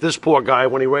ruined this poor guy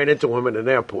when he ran into him in an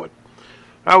airport.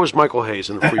 How was Michael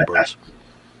Hayes in the Freebirds?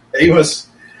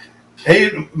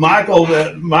 Michael,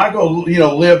 you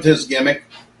know, lived his gimmick,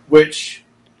 which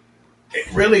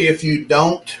really, if you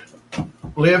don't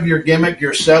live your gimmick,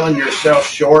 you're selling yourself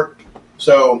short.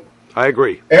 So I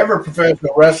agree. Every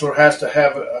professional wrestler has to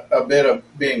have a bit of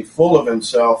being full of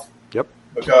himself. Yep.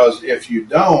 because if you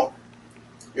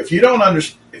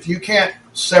can't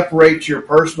separate your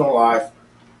personal life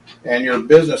and your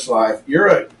business life,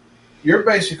 you're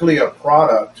basically a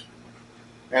product.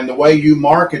 And the way you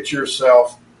market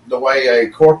yourself, the way a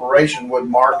corporation would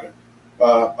market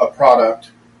a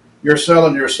product, you're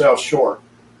selling yourself short.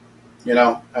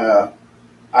 I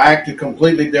acted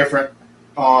completely different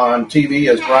on TV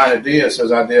as Brian Adias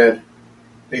as I did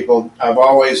people. I've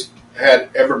always had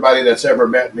everybody that's ever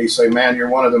met me say, "Man, you're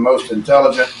one of the most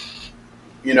intelligent,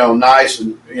 nice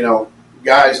and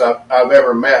guys I've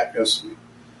ever met." Because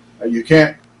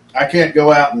I can't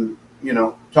go out and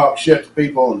talk shit to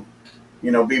people and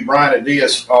be Brian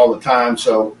Adias all the time.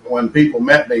 So when people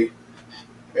met me,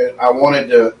 I wanted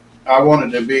to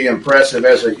be impressive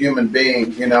as a human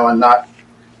being, and not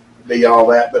be all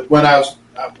that. But when I was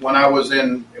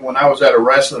at a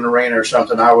wrestling arena or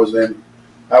something, I was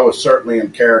certainly in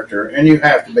character, and you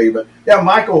have to be. But yeah,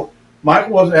 Michael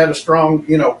had a strong,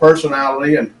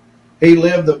 personality, and he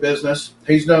lived the business.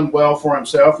 He's done well for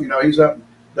himself. He's up in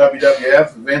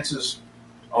WWF, Vince's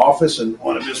office, and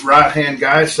one of his right-hand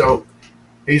guys. So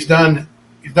he's done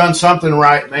something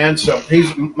right, man. So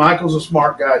Michael's a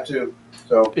smart guy too.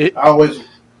 So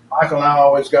Michael and I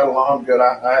always got along good.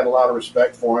 I had a lot of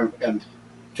respect for him, and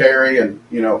Terry and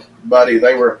Buddy.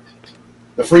 They were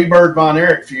the Freebird Von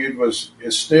Erich feud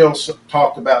is still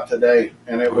talked about today,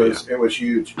 and it was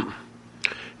huge.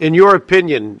 In your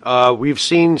opinion, we've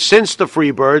seen since the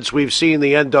Freebirds, we've seen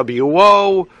the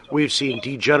NWO, we've seen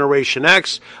D-Generation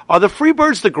X. Are the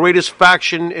Freebirds the greatest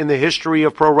faction in the history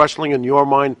of pro wrestling in your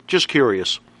mind? Just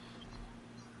curious.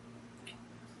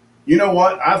 You know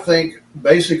what? I think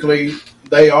basically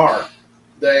they are.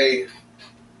 They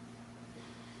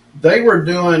were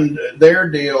doing their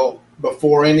deal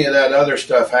before any of that other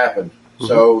stuff happened. Mm-hmm.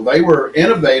 So they were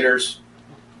innovators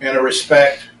in a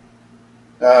respect.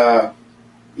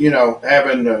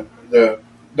 Having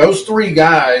those three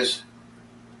guys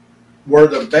were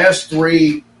the best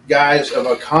three guys of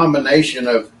a combination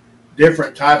of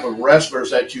different type of wrestlers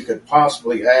that you could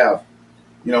possibly have.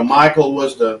 Michael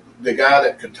was the guy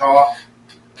that could talk,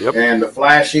 yep, and the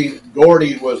flashy.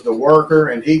 Gordy was the worker,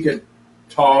 and he could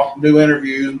talk, do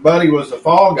interviews. Buddy was the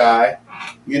fall guy,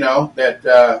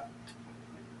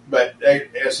 but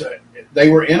they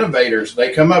were innovators.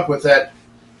 They come up with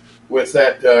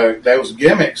those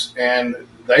gimmicks, and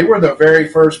they were the very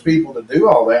first people to do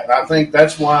all that. And I think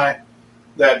that's why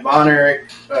that Von Erich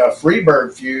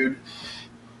Freebird feud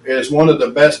is one of the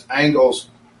best angles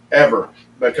ever,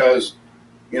 because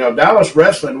Dallas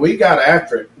wrestling, we got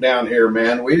after it down here,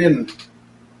 man. We didn't,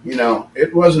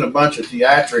 it wasn't a bunch of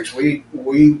theatrics. We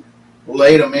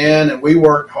laid them in, and we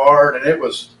worked hard, and it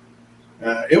was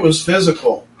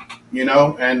physical,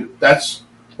 and that's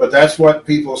why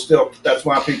people still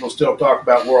talk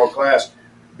about world class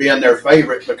being their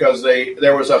favorite, because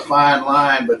there was a fine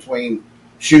line between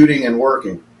shooting and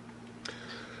working.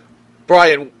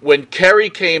 Brian, when Kerry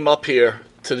came up here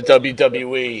to the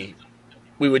WWE,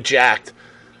 we were jacked.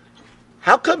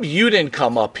 How come you didn't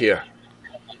come up here?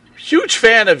 Huge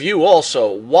fan of you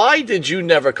also. Why did you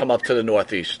never come up to the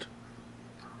Northeast?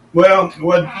 Well,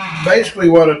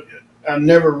 I've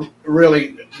never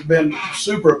really been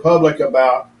super public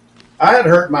about. I had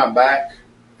hurt my back,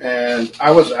 and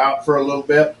I was out for a little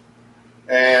bit.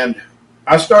 And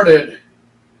I started,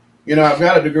 I've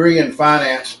got a degree in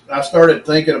finance. I started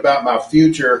thinking about my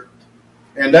future,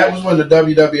 and that was when the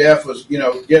WWF was,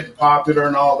 getting popular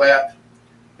and all that.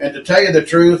 And to tell you the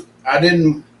truth, I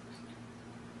didn't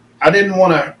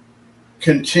want to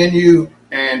continue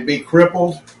and be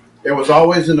crippled. It was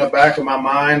always in the back of my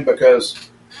mind, because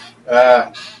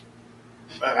I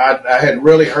had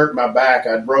really hurt my back.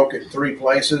 I broke it 3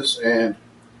 places, and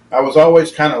I was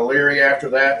always kind of leery after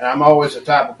that. And I'm always the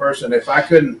type of person, if I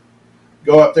couldn't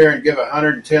go up there and give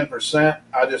 110%,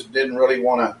 I just didn't really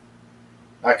want to.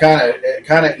 I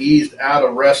kind of eased out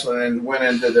of wrestling and went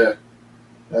into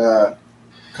the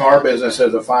car business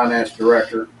as a finance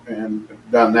director, and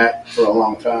done that for a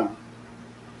long time.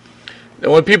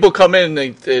 And when people come in,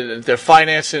 they're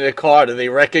financing their car, do they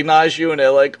recognize you, and they're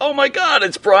like, "Oh my God,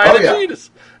 it's Brian Adias"?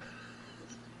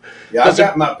 Yeah, I've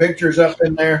got my pictures up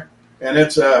in there, and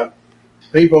it's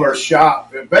people are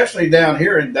shocked, especially down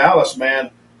here in Dallas, man.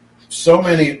 So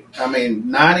many,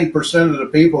 90% of the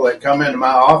people that come into my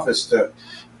office to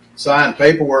sign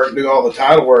paperwork, do all the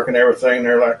title work and everything,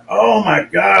 they're like, "Oh my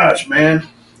gosh, man,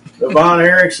 the Von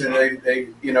Erichs," and they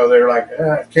they're like,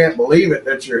 "I can't believe it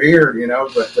that you're here,"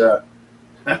 but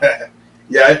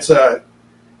yeah,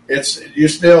 it's you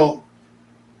still.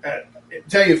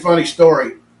 Tell you a funny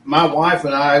story. My wife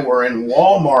and I were in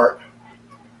Walmart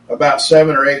about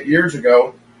 7 or 8 years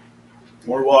ago,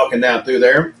 We're walking down through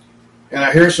there, and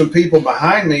I hear some people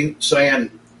behind me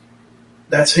saying,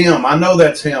 "That's him. I know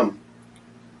that's him."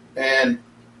 And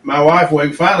my wife,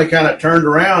 we finally kind of turned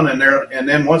around, and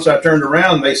then once I turned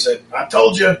around, they said, I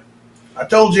told you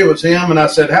it was him." And I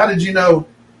said, "How did you know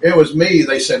it was me?"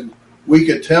 They said, "We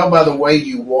could tell by the way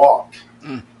you walked,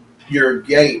 your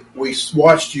gait. We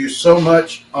watched you so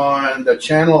much on the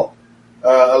channel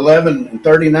 11 and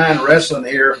 39 wrestling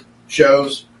here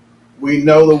shows. We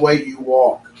know the way you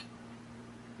walk."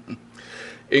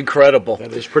 Incredible.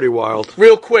 That is pretty wild.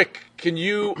 Real quick, can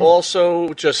you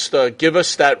also just give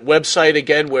us that website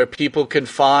again where people can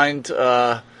find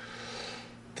the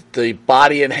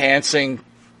body-enhancing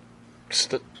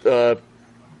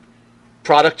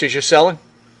product that you're selling?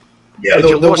 Yeah,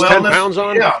 you lost 10 pounds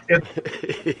on? Yeah.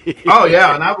 Oh,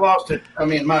 yeah, and I've lost it. I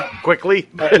mean, quickly?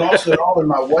 I lost it all in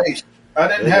my waist. I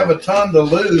didn't have a ton to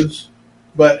lose,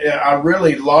 but I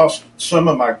really lost some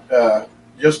of my,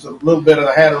 just a little bit of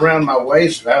I had around my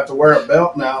waist. I have to wear a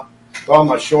belt now with all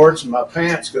my shorts and my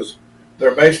pants because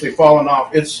they're basically falling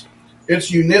off. It's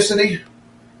unicity.com,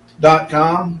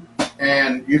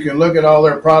 and you can look at all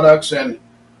their products. And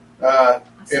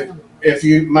if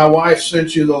you, my wife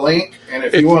sent you the link, and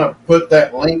if you want to put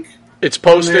that link, it's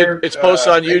posted. there, it's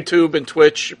posted on YouTube and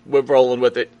Twitch. We're rolling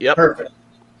with it. Yep. Perfect.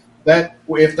 That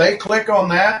if they click on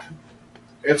that,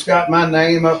 it's got my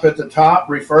name up at the top,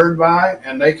 referred by,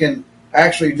 and they can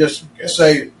actually just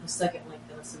say The second link.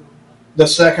 the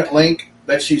second link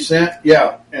that she sent.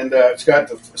 Yeah, and it's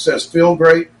got it says "Feel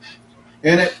Great"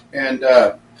 in it, and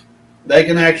they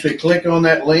can actually click on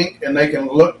that link and they can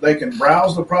look. They can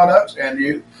browse the products,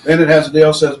 and then it has a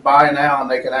deal that says "Buy now," and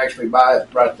they can actually buy it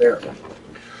right there.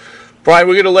 Brian,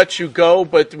 we're going to let you go,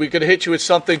 but we're going to hit you with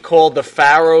something called the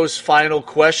Pharaoh's final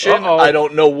question. Uh-oh. I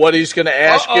don't know what he's going to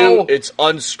ask you. It's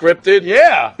unscripted.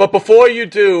 Yeah. But before you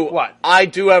do, What? I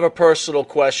do have a personal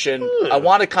question. I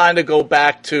want to kind of go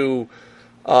back to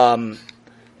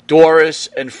Doris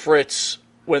and Fritz.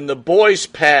 When the boys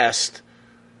passed,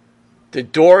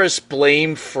 did Doris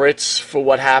blame Fritz for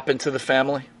what happened to the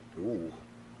family? Ooh.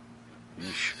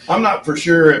 I'm not for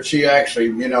sure if she actually,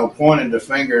 pointed the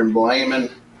finger and blaming.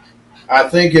 I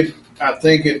think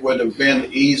it would have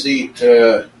been easy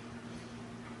to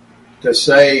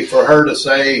say, for her to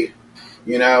say,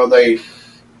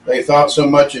 they thought so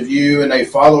much of you and they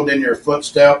followed in your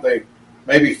footsteps. They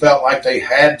maybe felt like they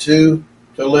had to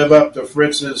live up to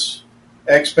Fritz's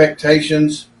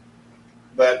expectations.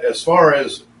 But as far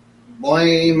as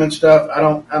blame and stuff, I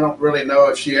don't really know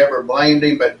if she ever blamed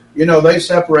him. But they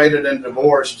separated and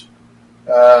divorced.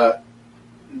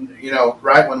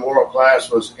 Right when World Class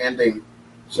was ending.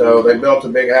 So they built a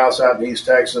big house out in East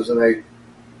Texas, and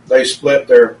they split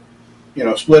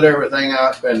split everything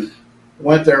up and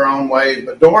went their own way.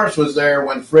 But Doris was there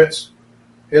when Fritz,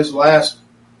 his last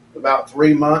about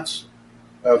 3 months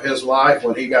of his life,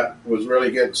 when he was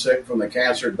really getting sick from the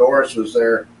cancer. Doris was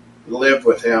there, lived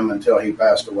with him until he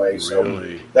passed away. So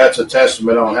Really? that's a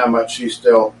testament on how much she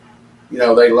still,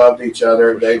 they loved each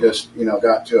other. They just,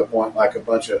 got to a point like a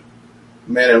bunch of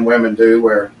men and women do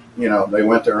where, they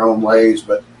went their own ways.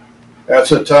 But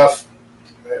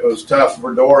it was tough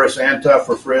for Doris and tough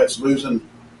for Fritz losing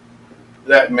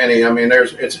that many. I mean,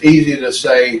 it's easy to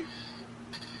say,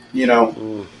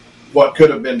 what could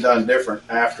have been done different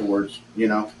afterwards,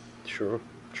 Sure.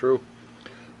 True.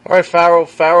 All right,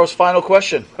 Pharaoh's final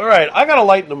question. All right, I got to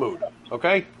lighten the mood,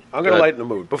 okay? I'm going to lighten the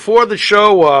mood. Before the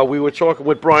show, we were talking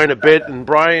with Brian a bit, and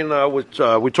Brian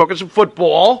we're talking some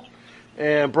football,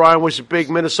 and Brian was a big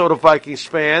Minnesota Vikings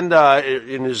fan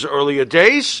in his earlier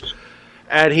days,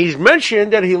 and he's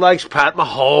mentioned that he likes Pat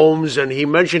Mahomes, and he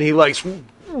mentioned he likes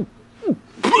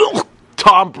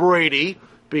Tom Brady,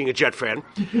 being a Jet fan.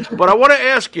 But I want to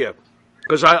ask you,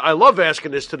 because I love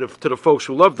asking this to the folks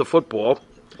who love the football.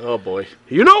 Oh, boy.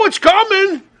 You know what's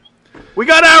coming. We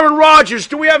got Aaron Rodgers.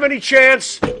 Do we have any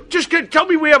chance? Tell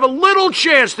me we have a little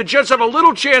chance. The Jets have a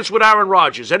little chance with Aaron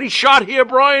Rodgers. Any shot here,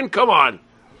 Brian? Come on.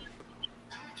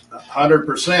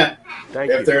 100%.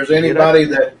 Thank you. If there's anybody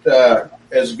that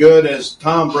as good as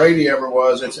Tom Brady ever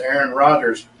was, it's Aaron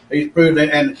Rodgers. He's proved it.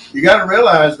 And you got to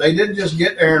realize they didn't just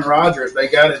get Aaron Rodgers. They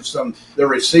got the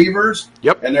receivers.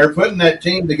 Yep. And they're putting that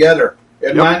team together.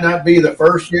 It might not be the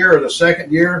first year or the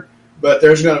second year, but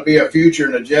there's going to be a future,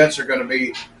 and the Jets are going to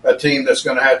be a team that's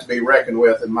going to have to be reckoned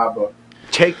with in my book.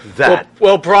 Take that.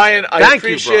 Well, Brian, I Thank you,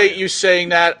 appreciate Brian. you saying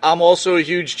that. I'm also a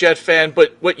huge Jet fan,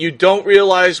 but what you don't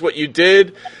realize, what you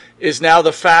did, is now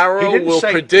the Pharaoh didn't will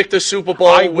say- predict the Super I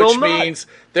Bowl, will which not. means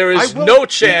there is I will- no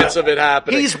chance of it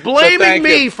happening. He's So blaming thank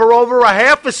me you. for over a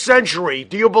half a century.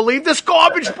 Do you believe this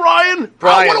garbage, Brian?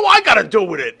 Brian. What do I got to do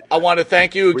with it? I want to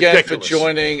thank you again Ridiculous. for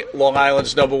joining Long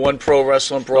Island's #1 pro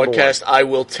wrestling broadcast. I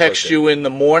will text you in the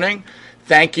morning.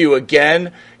 Thank you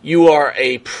again. You are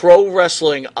a pro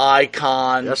wrestling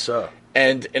icon. Yes, sir.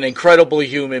 And an incredible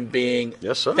human being.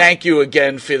 Yes, sir. Thank you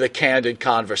again for the candid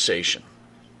conversation.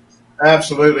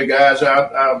 Absolutely, guys.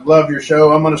 I love your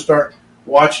show. I'm going to start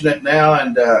watching it now,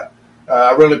 and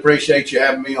I really appreciate you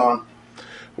having me on.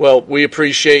 Well, we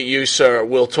appreciate you, sir.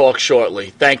 We'll talk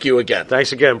shortly. Thank you again.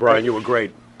 Thanks again, Brian. You were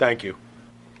great. Thank you.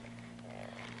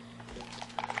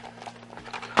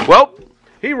 Well,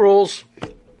 he rules.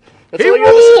 That's He all you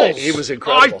gotta say. rules. He was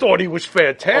incredible. I thought he was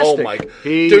fantastic. Oh, my.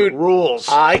 He Dude, rules.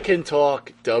 I can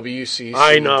talk WCCW.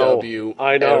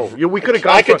 I know. We could have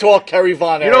gone. I could talk Kerry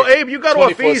Von You know, Erich Abe, you got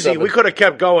off easy. 24/7. We could have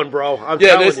kept going, bro. I'm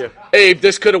Yeah, telling you. Abe,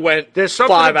 this could have went There's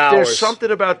something. 5 hours. There's something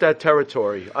about that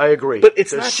territory. I agree. But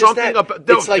it's there's not just something that. About,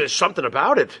 no, It's like- there's something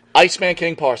about it. Iceman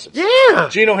King Parsons. Yeah.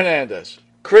 Gino Hernandez.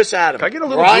 Chris Adams. Can I get a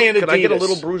little? Ryan Can I get a Adias.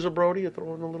 little Bruiser Brody? You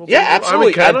throw in a little. Yeah, Bruiser?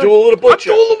 absolutely. can I? Abdullah the Butcher.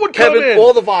 Abdullah would come Kevin, in.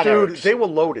 all the Von Dude, Erichs. they were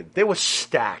loaded. They were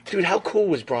stacked. Dude, how cool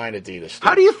was Brian Adias? Dude?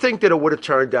 How do you think that it would have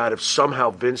turned out if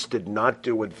somehow Vince did not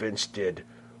do what Vince did?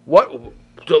 What,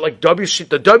 like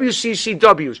the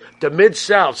WCCWs, the Mid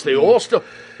Souths, they all still.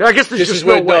 I guess there's This just is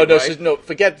where no way. right? no.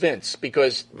 Forget Vince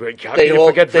because How can you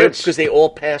forget Vince? because they all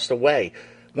passed away.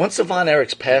 Once the Von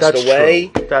Erichs passed That's away,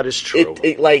 true. That is true.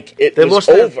 It They was lost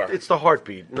over. It's the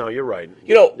heartbeat. No, you're right.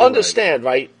 You know, You're understand,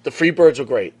 right? The Freebirds were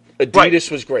great. Adias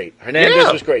Right. was great. Hernandez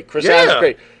Yeah. was great. Chris Yeah. Adams was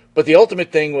great. But the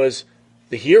ultimate thing was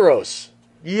the heroes,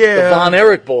 Yeah, the Von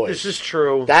Erich boys. This is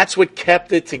true. That's what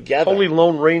kept it together. Holy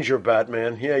Lone Ranger,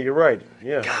 Batman. Yeah, you're right.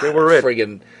 Yeah, God, they were it.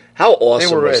 Friggin', how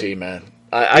awesome were was it. he, man?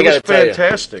 I He got to was tell you,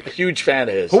 fantastic. a huge fan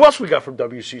of his. Who else we got from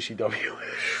WCCW?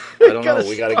 I don't know.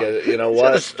 We got to get. You know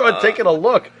Gotta what? start taking a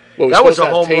look. Well, that was a supposed to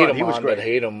have home run. Tatum He was on, great.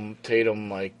 but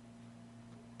Tatum like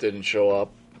didn't show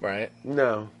up. Right?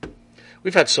 No,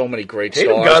 We've had so many great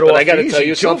Tatum stars, got but off I got to easy, tell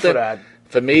you too, something. for that.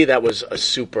 For me, that was a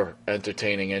super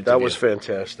entertaining interview. That was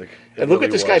fantastic. It And look really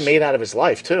what this was. guy made out of his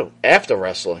life too after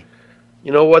wrestling.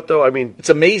 You know what, though? I mean, It's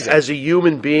amazing. as a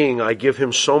human being, I give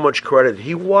him so much credit.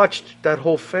 He watched that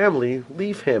whole family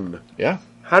leave him. Yeah,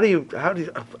 How do you?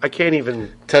 I can't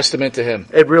even. testament to him.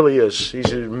 It really is.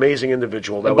 He's an amazing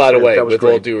individual. That And was by the great. way, that was with all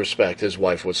great. due respect, his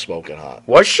wife was smoking hot.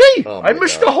 Was she? Oh, I my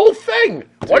missed God. the whole thing.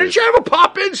 Why didn't you ever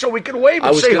pop in so we could wave I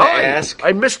and was say gonna hi? ask.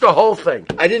 I missed the whole thing.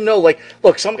 I didn't know. Like,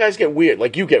 look, some guys get weird.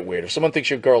 Like, you get weird. If someone thinks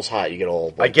your girl's hot, you get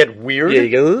all. I get weird. Yeah, you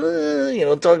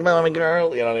go. Talking about my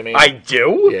girl. You know what I mean? I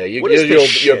do. Yeah, What is this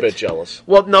you're a shit? bit jealous.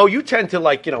 Well, no, you tend to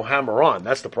hammer on.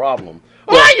 That's the problem.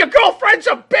 Well, your girlfriend's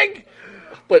a big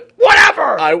But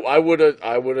whatever. I would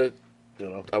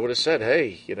have said,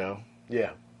 hey, Yeah.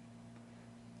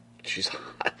 she's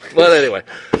hot. But anyway,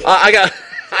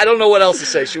 I don't know what else to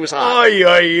say. She was hot, Ay,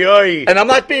 ay, ay. and I'm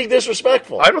not being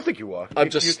disrespectful. I don't think you are. I'm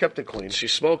You just kept it clean.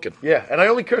 She's smoking. Yeah, and I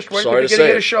only cursed right at Sorry the to beginning say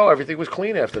of the it. show. Everything was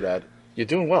clean after that. You're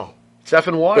doing well. It's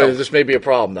effing wild. But this may be a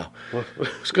problem, though.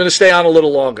 It's going to stay on a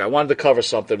little longer. I wanted to cover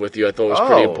something with you. I thought it was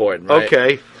pretty important. Right?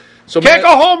 Okay. So Can't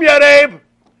go home yet, Abe.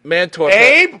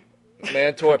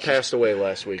 Mantor passed away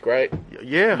last week, right?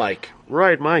 Yeah. Mike,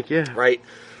 Right, Mike, yeah. right?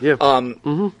 Yeah.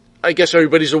 I guess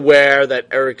everybody's aware that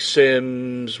Eric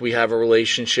Sims, we have a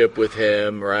relationship with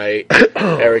him, right?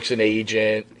 Eric's an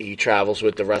agent. He travels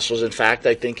with the wrestlers. In fact,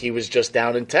 I think he was just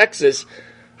down in Texas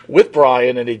with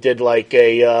Brian, and he did like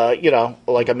a,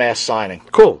 like a mass signing.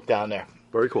 Cool. Down there.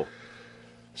 Very cool.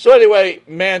 So anyway,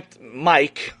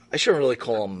 Mike, I shouldn't really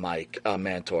call him Mike,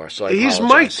 Mantor. So He's apologize.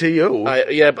 Mike to you.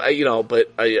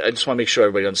 But I just want to make sure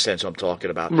everybody understands what I'm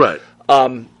talking about. Right.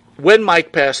 When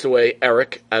Mike passed away,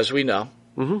 Eric, as we know,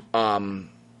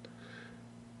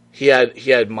 he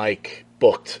had Mike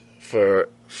booked for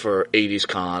 80s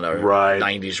Con or Right.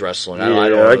 90s wrestling. Yeah, I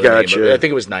don't know I the got name you. of it. I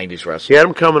think it was 90s He wrestling. had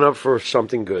him coming up for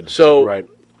something good. So right.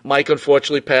 Mike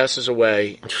unfortunately passes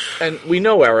away, and we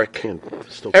know Eric.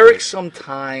 Still Eric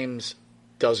sometimes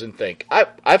doesn't think.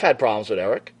 I've had problems with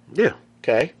Eric. Yeah.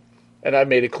 Okay, and I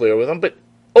made it clear with him. But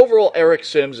overall, Eric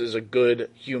Sims is a good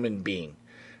human being.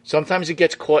 Sometimes he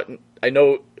gets caught. I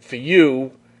know for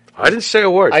you, I didn't say a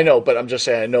word. I know, but I'm just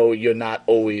saying. I know you're not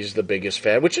always the biggest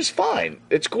fan, which is fine.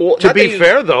 It's cool. To Not be that you-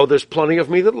 fair, though, there's plenty of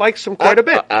me that likes him quite a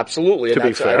bit. Absolutely. To and be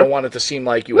that's- fair. I don't want it to seem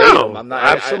like you hate him. No, I'm not.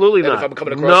 absolutely and not. If I'm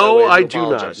coming across that No, way, I I do do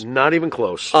apologize. not. Not even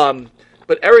close.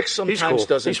 But Eric sometimes cool.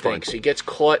 doesn't He's fine. think. So he gets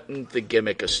caught in the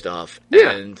gimmick of stuff.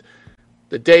 Yeah. And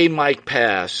the day Mike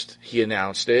passed, he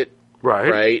announced it.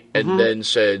 Right. Right? And then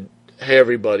said, hey,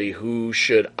 everybody, who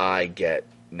should I get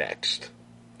next.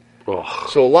 Ugh.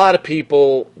 So a lot of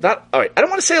people, all right, I don't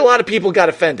want to say a lot of people got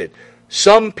offended.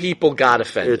 Some people got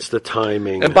offended. It's the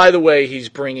timing. And by the way, he's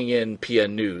bringing in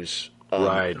PN News,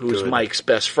 Right, who's good. Mike's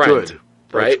best friend. Good.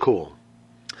 Right? That's cool.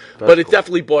 But it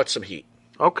definitely bought some heat.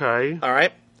 Okay. All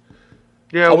right?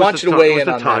 Yeah, I want you to weigh in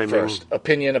on timing. that first.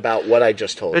 Opinion about what I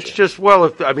just told It's you. just, well,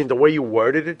 the way you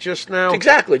worded it just now.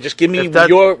 Exactly. Just give me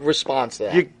your response to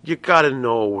that. You got to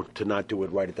know to not do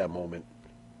it right at that moment.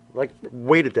 Like,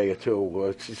 wait a day or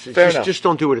two. Fair enough. Just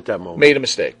don't do it at that moment. Made a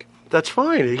mistake. That's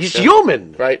fine. He's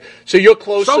human. Right? So you're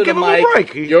closer So to give him a Mike.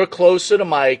 break. You're closer to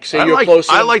Mike. Say I you're like-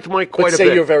 closer. I liked Mike quite but a say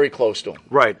bit. you're very close to him.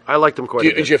 Right. I liked him quite a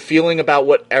bit. Is your feeling about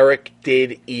what Eric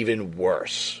did even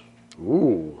worse?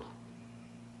 Ooh.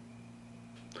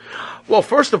 Well,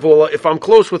 first of all, if I'm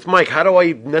close with Mike, how do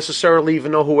I necessarily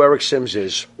even know who Eric Sims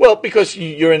is? Well, because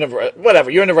you're in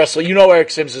you're in a wrestler. You know Eric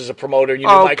Sims is a promoter. You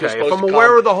know Mike was Okay, supposed if I'm to aware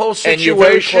come, of the whole and you're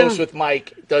very situation- close with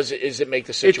Mike, does it make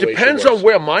the It situation depends worse? on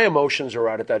where my emotions are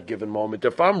at that given moment.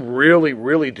 If I'm really,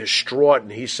 really distraught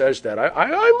and he says that, I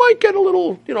might get a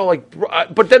little,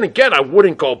 but then again, I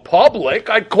wouldn't go public.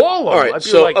 I'd call him. All right, I'd be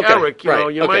so, like, okay, Eric,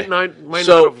 right, you okay. might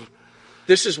So, not have.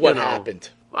 This is what you know, happened.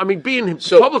 I mean, being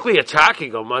publicly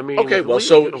attacking him. I mean, Okay, well,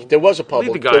 leave- there was a leave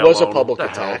public the guy there was a alone. public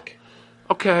What the hell? attack.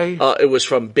 Okay. It was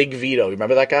from Big Vito. You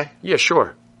remember that guy? Yeah,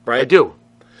 sure. Right. I do.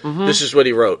 This is what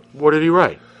he wrote. What did he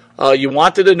write? You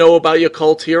wanted to know about your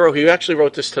cult hero? He actually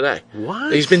wrote this today.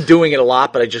 What? He's been doing it a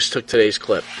lot, but I just took today's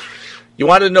clip. You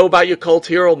wanted to know about your cult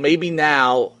hero? Maybe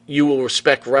now you will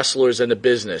respect wrestlers and the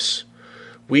business.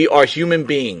 We are human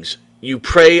beings. You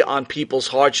prey on people's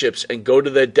hardships and go to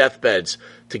their deathbeds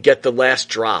to get the last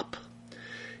drop.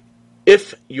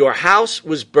 If your house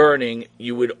was burning,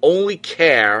 you would only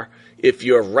care if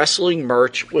your wrestling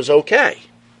merch was okay.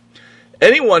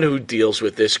 Anyone who deals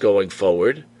with this going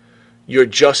forward, you're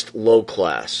just low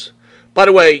class. By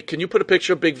the way, can you put a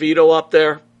picture of Big Vito up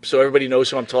there so everybody knows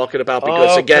who I'm talking about?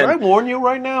 Because again, can I warn you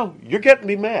right now? You're getting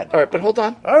me mad. all right, but hold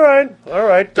on. All right.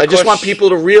 I just because- want people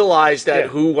to realize that Yeah.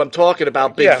 who I'm talking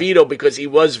about, Big Yeah. Vito, because he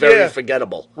was very Yeah.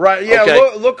 forgettable. Right? Yeah.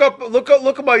 Okay? Look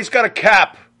him up. He's got a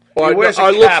cap. Or, he wears a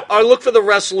or cap. look for the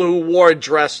wrestler who wore a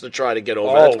dress to try to get over.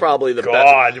 Oh, That's probably the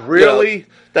God, best. really?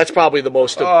 That's probably the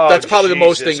most. Oh, that's probably the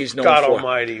most Jesus, thing he's known God for.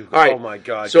 Almighty! All right. Oh my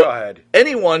God! So Go ahead.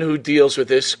 anyone who deals with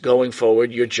this going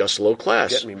forward, you're just low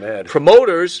class. Get me mad.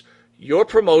 Promoters, your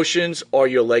promotions are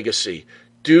your legacy.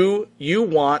 Do you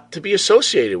want to be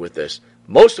associated with this?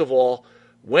 Most of all,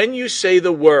 when you say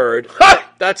the word,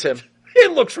 that's him.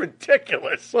 It looks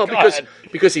ridiculous. Well, Go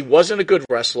because he wasn't a good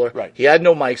wrestler. Right. He had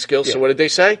no mic skills. So Yeah. what did they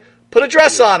say? Put a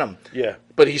dress on him. Yeah.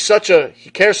 But he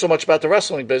cares so much about the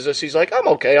wrestling business. He's like, I'm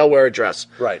okay. I'll wear a dress.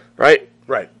 Right. Right.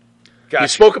 Right. You Gotcha.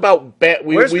 spoke about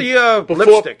Where's the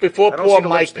lipstick? Before I don't poor see the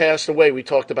Mike lipstick. passed away. We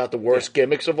talked about the worst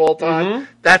gimmicks of all time.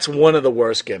 That's one of the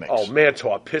worst gimmicks. Oh,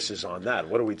 Mantaw pisses on that.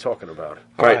 What are we talking about?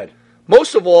 Go Right. ahead.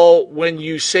 Most of all, when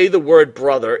you say the word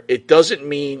brother, it doesn't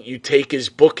mean you take his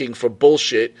booking for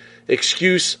bullshit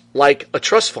excuse like a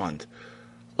trust fund.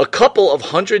 A couple of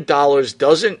 $100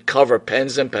 doesn't cover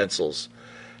pens and pencils.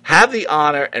 Have the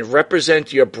honor and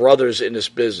represent your brothers in this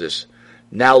business.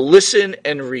 Now listen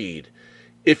and read.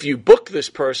 If you book this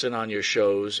person on your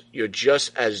shows, you're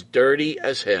just as dirty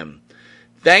as him.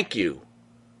 Thank you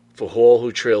for all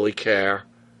who truly care.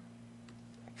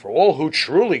 For all who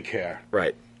truly care.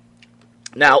 Right.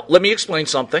 Now, let me explain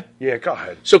something. Yeah, go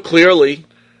ahead. So clearly,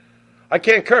 I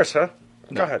can't curse, huh?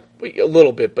 Go ahead. a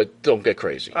little bit, but don't get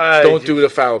crazy. I- Don't do the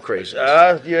Pharaoh crazy.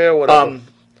 Yeah, whatever.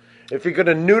 If you're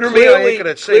gonna neuter me, I Clearly, ain't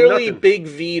gonna say clearly nothing. Big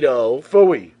Vito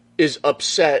Phooey. is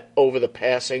upset over the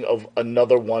passing of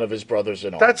another one of his brothers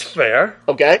in arms. That's fair.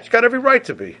 Okay? He's got every right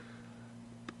to be.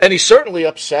 And he's certainly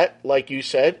upset, like you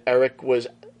said.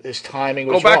 His timing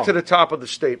was Go back wrong. to the top of the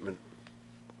statement.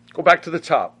 Go back to the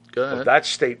top Go ahead. of that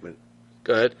statement.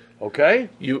 Go ahead. Okay?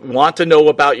 You want to know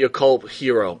about your cult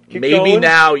hero. Keep Maybe going.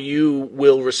 now you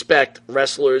will respect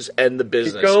wrestlers and the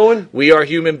business. going. We are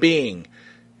human beings.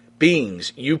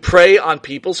 You prey on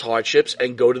people's hardships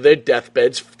and go to their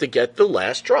deathbeds to get the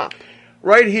last drop.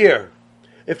 Right here.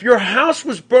 If your house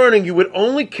was burning, you would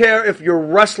only care if your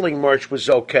wrestling merch was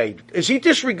okay. Is he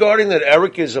disregarding that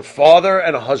Eric is a father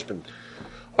and a husband?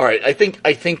 All right, I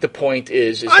think the point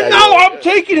is I that know, I'm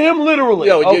taking him literally.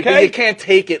 Okay? you can't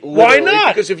take it literally. Why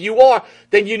not? Because if you are,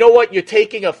 then you know what? You're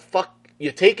taking a.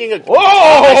 Whoa!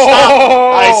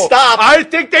 I stopped. I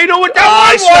think they know what that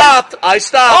I was. I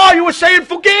stopped. Oh, you were saying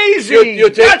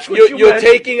Fugazi. That's what you you're meant.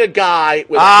 taking a guy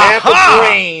with half a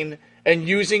brain and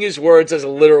using his words as a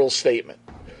literal statement.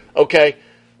 Okay?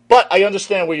 But I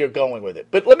understand where you're going with it.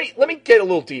 But let me get a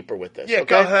little deeper with this. Yeah, okay?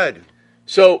 go ahead.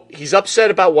 So he's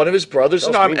upset about one of his brothers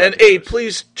in arms. And Abe,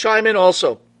 please chime in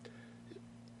also.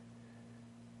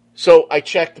 So I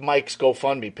checked Mike's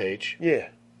GoFundMe page. Yeah.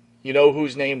 You know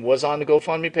whose name was on the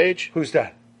GoFundMe page? Who's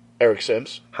that? Eric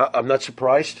Sims. I'm not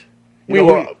surprised.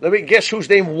 Let me guess whose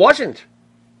name wasn't.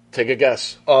 Take a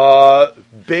guess.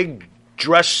 Big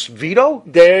Dress Vito?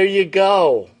 There you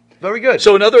go. Very good.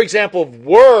 So another example of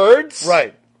words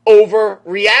over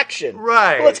reaction.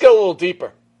 Right. Well, let's go a little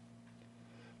deeper.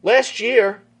 Last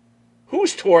year, who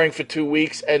was touring for 2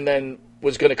 weeks and then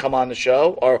was going to come on the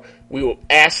show? Or we were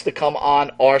asked to come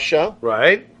on our show?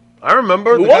 Right. I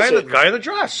remember the guy in the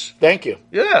dress. Thank you.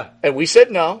 Yeah. And we said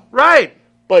no. Right.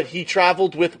 But he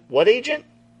traveled with what agent?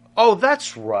 Oh,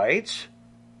 that's right.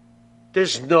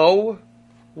 There's no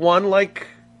one like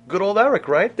good old Eric,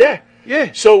 right? There.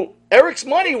 Yeah. So Eric's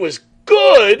money was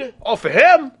good. Oh, for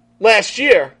him? Last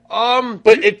year.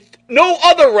 But no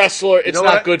other wrestler it's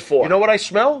not good for. You know what I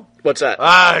smell? What's that?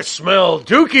 I smell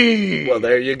Dookie. Well,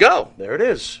 there you go. There it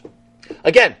is.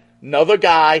 Again, another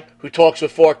guy who talks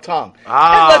with forked tongue.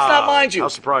 And let's not mind you. How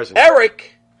surprising.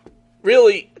 Eric,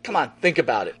 really, come on, think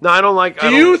about it. No, I don't like... Do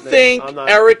you think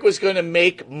Eric was going to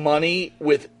make money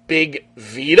with Big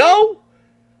Vito?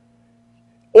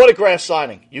 Autograph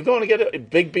signing. You going to get a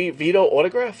Big Vito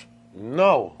autograph?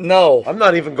 No. No. I'm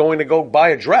not even going to go buy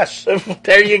a dress.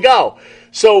 There you go.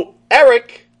 So,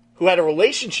 Eric, who had a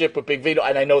relationship with Big Vito,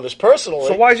 and I know this personally.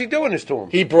 So why is he doing this to him?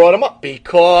 He brought him up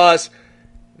because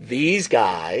these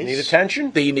guys... Need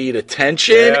attention? They need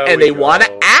attention, and they want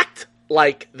to act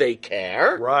like they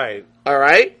care. Right. All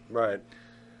right? Right.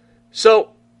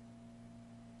 So,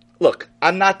 look,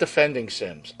 I'm not defending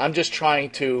Sims. I'm just trying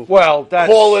to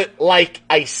call it like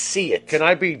I see it. Can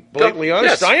I be blatantly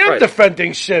honest? Yes, I am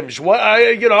defending Sims.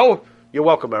 You're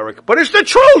welcome, Eric. But it's the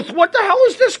truth. What the hell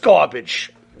is this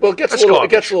garbage? Well, it gets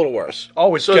a little worse.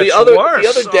 Oh, it gets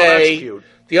worse.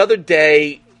 The other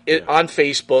day on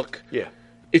Facebook,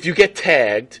 if you get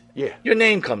tagged, your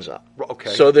name comes up. Okay.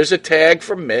 So there's a tag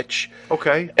from Mitch.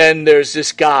 Okay. And there's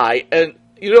this guy, and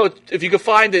if you can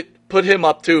find it, put him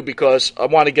up too, because I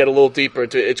want to get a little deeper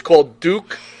into it. It's called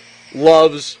Duke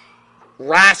Loves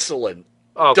Wrasslin'.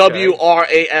 Okay.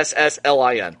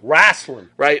 Wrasslin'. Wrestling.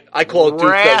 Right? I call it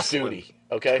Duke Does Duty.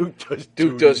 Okay?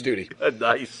 Duke does duty.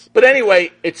 Nice. But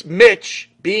anyway, it's Mitch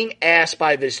being asked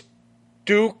by this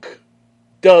Duke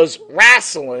Does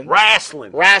Wrasslin'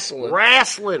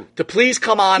 to please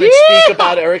come on and speak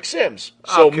about Eric Sims.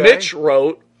 So Mitch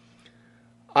wrote,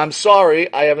 I'm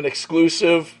sorry, I have an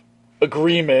exclusive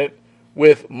agreement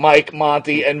with Mike,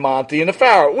 Monte, and Monte the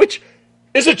Pharaoh, which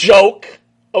is a joke,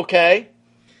 okay?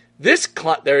 There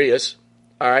he is,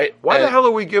 all right? Why the hell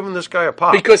are we giving this guy a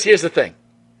pop? Because here's the thing.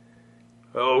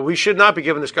 Oh, we should not be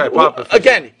giving this guy a pop.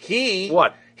 Again,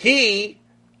 What?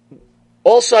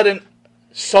 All of a sudden,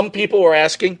 some people were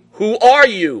asking, who are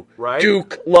you? Right.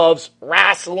 Duke Loves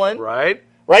Wrasslin'. Right.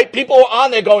 Right? People are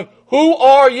on there going, who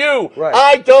are you? Right.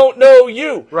 I don't know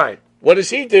you. Right. What does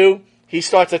he do? He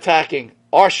starts attacking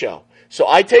our show. So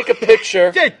I take a picture.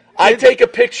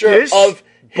 Of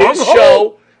his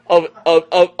show. Well,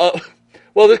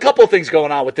 there's a couple of things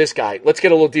going on with this guy. Let's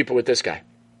get a little deeper with this guy.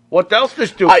 What else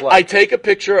does Duke like? I take a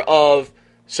picture of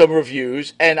some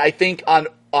reviews, and I think on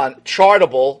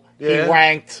Chartable he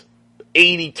ranked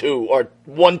 82 or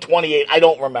 128. I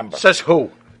don't remember. Says who?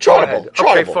 Chartable.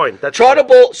 Okay, fine. That's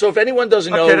Chartable. Fine. So if anyone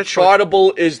doesn't know,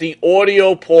 Chartable is the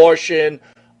audio portion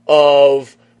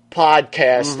of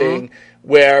podcasting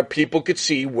where people could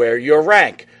see where you're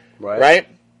ranked. Right?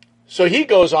 So he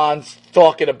goes on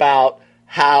talking about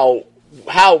how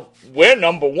we're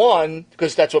number one,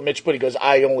 because that's what Mitch put. He goes,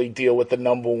 I only deal with the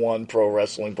number one pro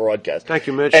wrestling broadcast. Thank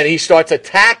you, Mitch. And he starts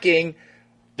attacking.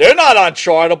 They're not on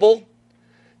Chartable.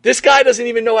 This guy doesn't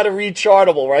even know how to read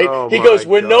Chartable, right? Oh, he goes,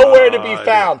 we're nowhere to be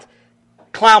found.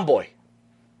 Clown Boy.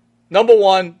 Number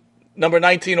one, number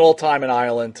 19 all-time in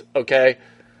Ireland, okay?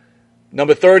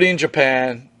 Number 30 in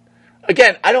Japan.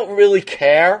 Again, I don't really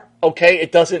care, okay?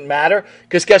 It doesn't matter,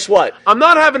 because guess what? I'm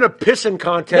not having a pissing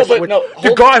contest with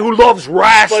the guy who loves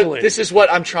wrestling. But this is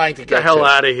what I'm trying to get the hell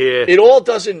out of here. It all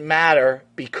doesn't matter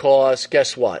because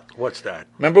guess what? What's that?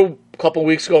 Remember a couple of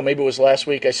weeks ago, maybe it was last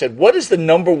week, I said, what is the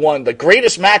number one, the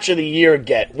greatest match of the year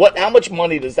get? How much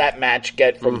money does that match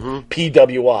get from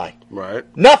PWI? Right.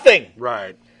 Nothing.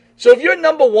 Right. So if you're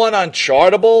number one on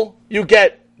Chartable, you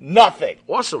get nothing.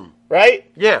 Awesome. Right?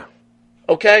 Yeah.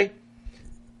 Okay?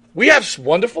 We have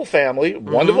wonderful family,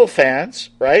 wonderful fans,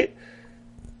 right?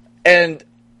 And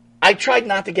I tried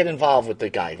not to get involved with the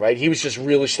guy, right? He was just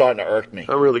really starting to irk me.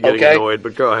 I'm really getting annoyed,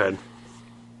 but go ahead.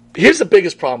 Here's the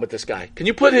biggest problem with this guy. Can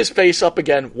you put his face up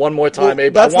again one more time,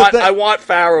 Abe? I want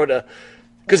Pharaoh to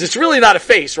Because it's really not a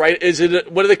face, right? Is it?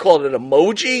 What do they call it? An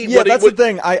emoji? Yeah, that's the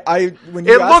thing. When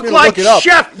you It asked looked me to like look it up,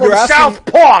 Chef from you're asking- South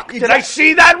Park. Did I Exact-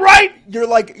 see that right? You're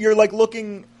like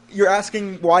looking. You're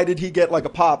asking why did he get like a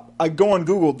pop? I go on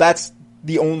Google. That's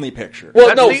the only picture. Well,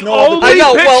 That's no, the no other only I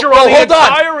know. picture Well, on the hold on.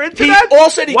 entire internet. He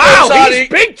also wow, goes on. he's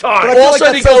big time. But I feel Also,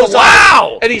 like he that says goes a on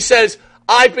lot. and he says,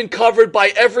 "I've been covered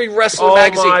by every wrestling Oh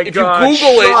magazine." my If God, you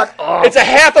Google shut it, up. it's a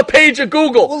half a page of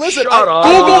Google. Well, listen, Shut up.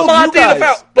 Google Googled you Monte The guys.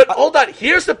 Pharaoh. But hold on.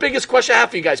 Here's the biggest question I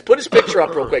have for you guys. Put his picture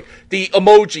up real quick. The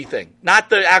emoji thing, not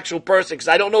the actual person, because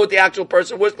I don't know what the actual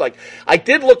person was like. I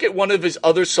did look at one of his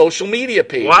other social media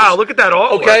pages. Wow, look at that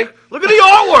artwork. Okay. Look at the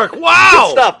artwork. Wow.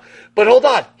 Good stuff. But hold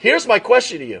on. Here's my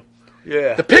question to you.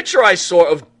 Yeah. The picture I saw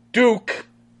of Duke,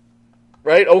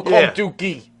 right? Oh, call him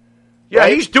Dookie. Yeah,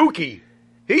 right? he's Dookie.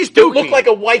 He's It Dookie. looked like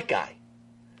a white guy.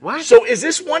 What? So is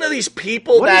this one of these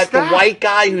people What is the that? white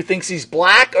guy who thinks he's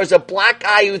black, or is it a black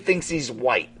guy who thinks he's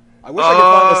white? I wish I could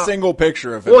find a single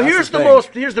picture of him. well, That's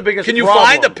here's the biggest Can you problem.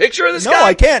 find a picture of this No, guy?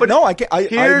 I can't. But No, I can't.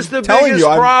 Here's I'm the telling biggest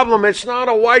you, problem. It's not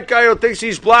a white guy who thinks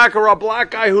he's black or a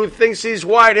black guy who thinks he's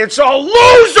white. It's a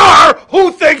loser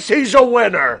who thinks he's a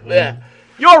winner. Yeah.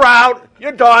 You're out.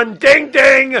 You're done. Ding,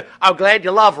 ding. I'm glad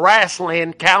you love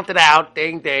wrestling. Count it out.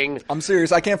 Ding, ding. I'm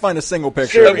serious. I can't find a single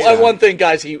picture. of And this guy. one thing,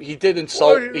 guys, he did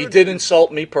insult. He did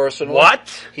insult me personally. What?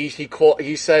 He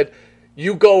said,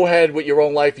 "You go ahead with your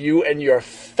own life. You and your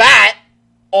fat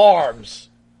arms."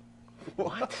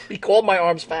 What? He called my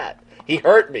arms fat. He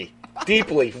hurt me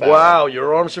deeply. Fat. Wow,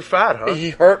 your arms are fat, huh? He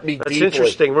hurt me That's deeply.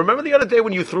 interesting. Remember the other day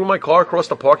when you threw my car across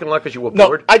the parking lot because you were No,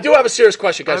 bored? I do have a serious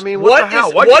question, guys. I mean, what the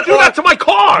hell? Why'd you do that to my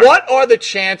car? What are the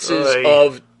chances Oy.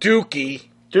 of Dookie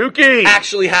Dookie.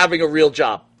 actually having a real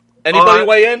job? Anybody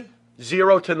weigh in?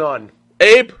 0 to none.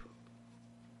 Abe?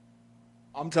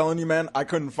 I'm telling you, man, I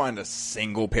couldn't find a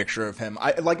single picture of him.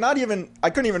 I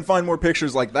couldn't even find more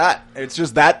pictures like that. It's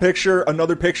just that picture,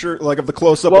 another picture like of the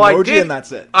close-up emoji, and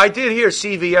that's it. I did hear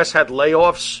CVS had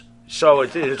layoffs, so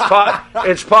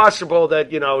it's possible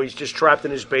that he's just trapped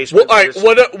in his basement. Well, all right,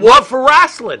 Just love for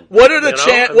wrestling. What are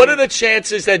the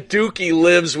chances that Dookie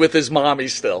lives with his mommy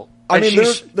still? I and mean,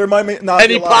 she's- there might not And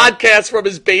be he a lot. podcasts from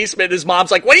his basement. His mom's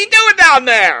like, "What are you doing down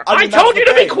there?" I I mean, told that's you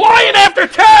the to be thing. quiet after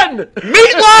 10.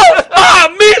 Meatloaf!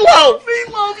 Meatloaf!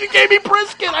 Meatloaf, you gave me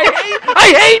brisket. I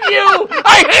hate you.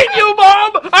 I hate you,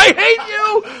 Mom. I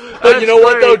hate you. But you know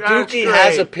what, though? That's Dookie great.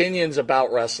 has opinions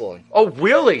about wrestling. Oh,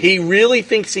 really? He really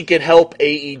thinks he could help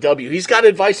AEW. He's got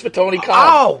advice for Tony Khan.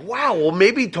 Oh, wow. Well,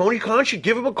 maybe Tony Khan should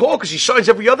give him a call because he signs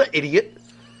every other idiot.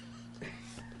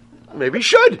 Maybe he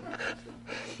should.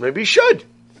 Maybe he should.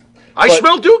 I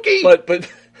smell Dookie.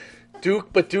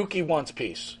 But Dookie wants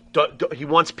peace. He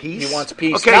wants peace? He wants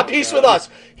peace. Okay. Not peace with us.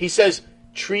 He says,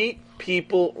 treat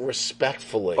people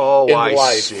respectfully Oh, in I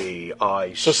life. see. I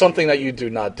see. So something that you do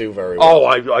not do very well.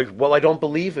 Oh, I don't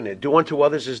believe in it. Do unto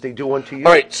others as they do unto you.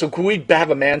 All right, so can we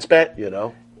have a man's bet?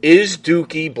 Is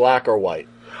Dookie black or white?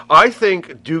 I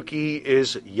think Dookie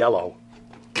is yellow.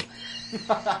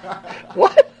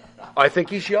 What? I think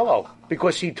he's yellow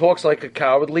because he talks like a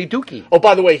cowardly Dookie. Oh,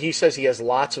 by the way, he says he has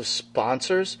lots of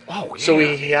sponsors. Oh, yeah. So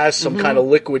he has some kind of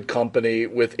liquid company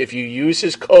with, if you use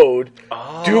his code,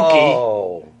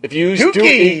 Dookie. If you use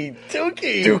Dookie,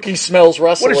 Dookie smells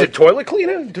wrestling. What is it, toilet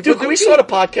cleaner? Duke, we start a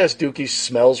podcast, Dookie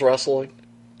Smells Wrestling?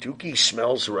 Dookie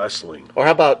smells wrestling. Or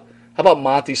how about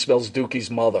Monty smells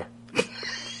Dookie's mother?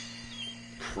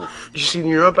 You see,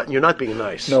 you're not being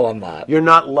nice. No, I'm not. You're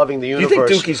not loving the You universe.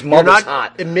 think Dookie's You're mother's not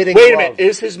hot? Admitting Wait a love. minute,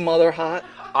 is his mother hot?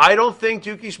 I don't think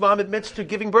Dookie's mom admits to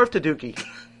giving birth to Dookie.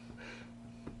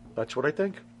 That's what I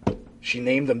think. She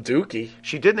named him Dookie.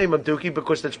 She did name him Dookie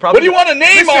because that's probably. What do you want to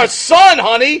name our son,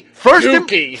 honey?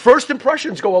 Dookie. First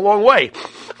impressions go a long way.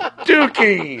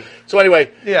 Dookie. So anyway,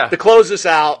 Yeah. to close this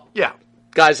out, Yeah.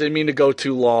 guys, I didn't mean to go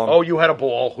too long. Oh, you had a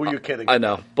ball. Who are you kidding? I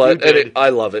know, but You did. I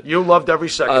love it. You loved every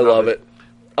second. I of love it.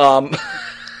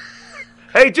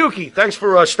 Hey, Dookie, thanks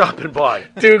for stopping by.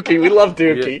 Dookie, we love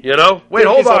Dookie. You know? Wait, Dookie's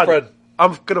hold our on. friend.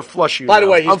 I'm gonna flush you. By the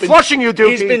now. way, I'm flushing you, Dookie.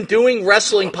 He's been doing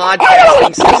wrestling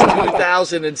podcasting since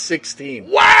 2016.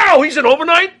 Wow, he's an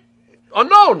overnight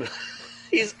unknown.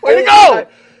 He's Way to go!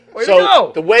 Way So to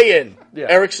go! the weigh-in, Yeah.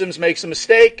 Eric Sims makes a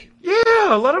mistake.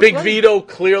 Yeah, let him. Big Vito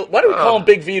clear. Why do we call him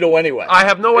Big Vito anyway? I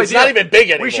have no It's idea. not even big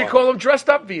anymore. We should call him dressed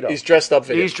up Vito. He's dressed up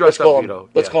Vito. He's dressed Let's call up him- Vito.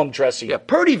 Let's Yeah. call him Dressy. Yeah,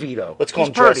 Purdy Vito. Let's call He's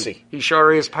him Purdy. Dressy. He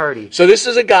sure is Purdy. So this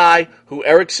is a guy who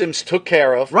Eric Sims took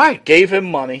care of. Right. Gave him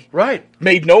money. Right.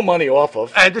 Made no money off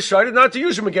of. And decided not to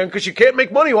use him again because you can't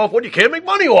make money off what you can't make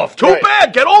money off. Too Right.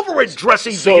 bad. Get over it,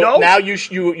 Dressy So Vito. now you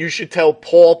should tell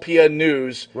Paul Pia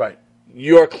News Right.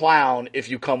 you're a clown if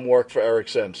you come work for Eric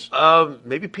Sims.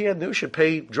 Maybe PN News should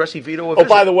pay Dressy Vito a Oh, visit.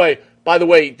 by the way, by the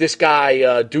way, this guy,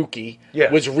 Dookie,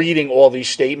 was reading all these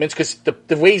statements because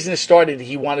the reason it started,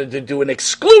 he wanted to do an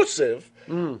exclusive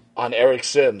on Eric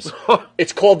Sims.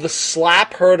 It's called The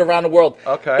Slap Heard Around the World.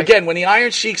 Okay. Again, when the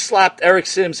Iron Sheik slapped Eric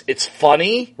Sims, it's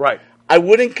funny. Right. I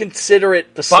wouldn't consider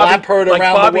it the slap heard like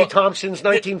around Bobby the world. Thompson's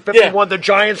 1951, the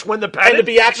Giants win the pennant. And to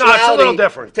be actuality, it's a little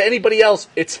different. To anybody else,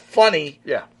 it's funny.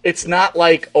 Yeah. It's not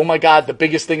like, oh my God, the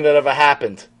biggest thing that ever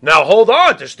happened. Now hold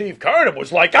on to Steve Kerr. It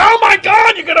was like, oh my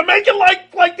God, you're going to make it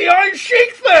like the Iron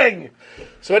Sheik thing.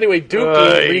 So anyway,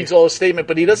 Dookie reads all his statement,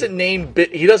 but he doesn't name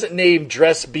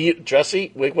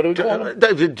Dressy. Wait, what do we call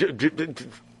him?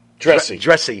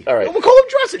 Dressy. All right. We'll call him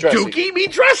Dressy. Dressy. Dookie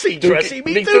meet Dressy. Dressy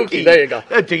meet Dookie. There you go.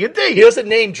 D&D. He doesn't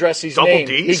name Dressy's name.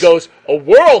 D's. He goes, a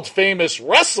world-famous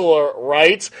wrestler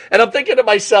writes, and I'm thinking to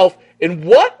myself, in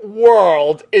what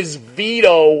world is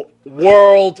Vito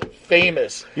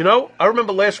world-famous? You know, I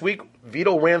remember last week,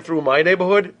 Vito ran through my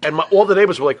neighborhood, and all the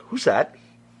neighbors were like, who's that?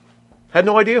 Had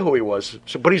no idea who he was.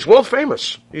 But he's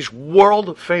world-famous. He's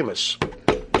world-famous.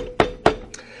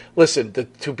 Listen,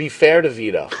 to be fair to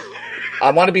Vito... I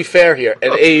want to be fair here.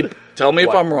 And Abe, tell me if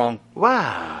I'm wrong.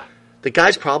 Wow. The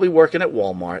guy's probably working at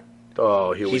Walmart.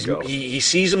 Oh, here we go. He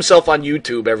sees himself on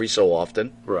YouTube every so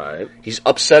often. Right. He's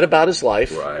upset about his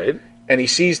life. Right. And he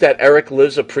sees that Eric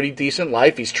lives a pretty decent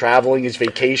life. He's traveling, he's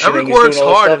vacationing. Eric he's works doing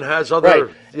all hard this and stuff. has other...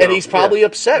 Right. And he's probably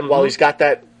upset while he's got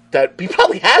that he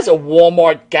probably has a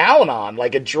Walmart gown on,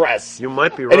 like a dress. You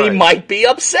might be right. And he might be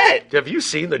upset. Have you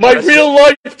seen the My dresses? real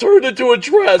life turned into a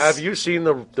dress. Have you seen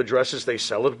the dresses they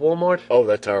sell at Walmart? Oh,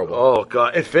 that's terrible. Oh,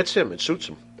 God. It fits him. It suits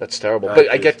him. That's terrible.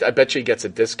 But I bet you he gets a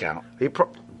discount.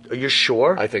 Are you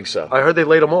sure? I think so. I heard they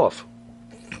laid him off.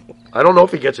 I don't know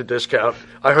if he gets a discount.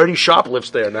 I heard he shoplifts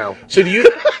there now. So do you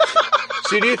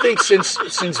think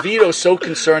since Vito's so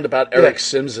concerned about Eric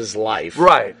Sims' life,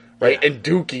 right, and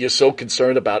Dookie is so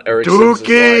concerned about Eric Sims'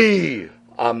 life,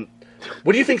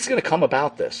 what do you think is going to come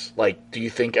about this? Like, do you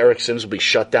think Eric Sims will be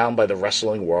shut down by the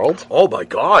wrestling world? Oh my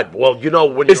God! Well, you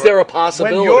know, is there a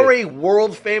possibility? When you're a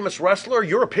world famous wrestler,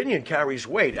 your opinion carries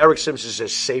weight. Eric Sims is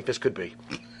as safe as could be.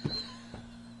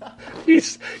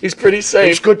 He's pretty safe.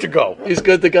 He's good to go. He's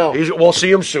good to go. We'll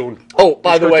see him soon. Oh,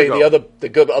 by the way, the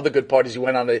other good part is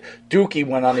Dookie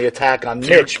went on the attack on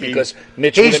Mitch because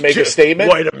Mitch didn't make a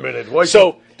statement. Wait a minute.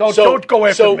 Don't go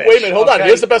after Mitch. Wait a minute. Hold on.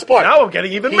 Here's the best part. Now I'm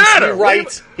getting even madder.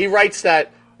 He writes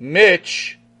that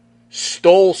Mitch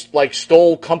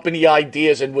stole company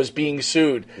ideas and was being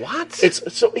sued. What?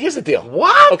 So here's the deal.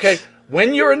 What? Okay.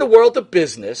 When you're in the world of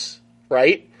business,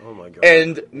 right? Oh my God.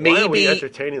 And maybe why are we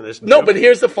entertaining this? No, but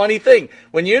here's the funny thing.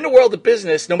 When you're in the world of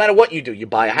business, no matter what you do, you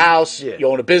buy a house, you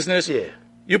own a business,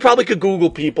 you probably could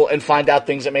Google people and find out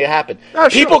things that may happen.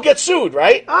 People get sued,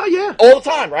 right? Oh, yeah. All the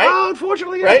time, right? Oh,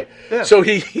 unfortunately, yeah. Right? Yeah. So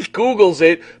he Googles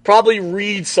it, probably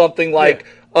reads something like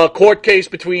a court case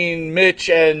between Mitch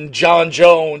and John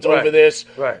Jones over this,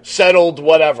 settled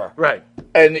whatever. Right.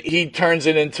 And he turns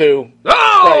it into...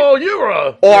 you're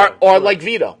a... Or like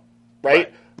Vito,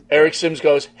 right? Eric Sims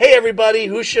goes, hey, everybody,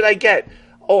 who should I get?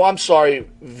 Oh, I'm sorry,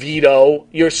 Vito.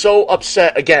 You're so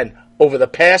upset, again, over the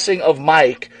passing of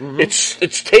Mike. Mm-hmm.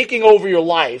 It's taking over your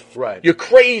life. Right. You're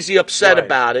crazy upset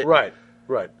about it. Right.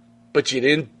 But you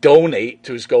didn't donate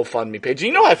to his GoFundMe page.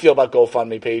 You know how I feel about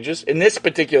GoFundMe pages. In this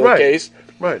particular case,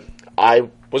 I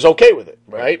was okay with it,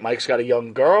 right? Mike's got a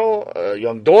young girl, a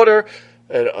young daughter,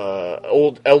 an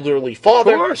old elderly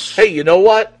father. Of course. Hey, you know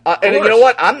what? And you know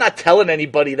what? I'm not telling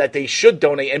anybody that they should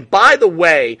donate. And by the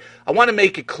way, I want to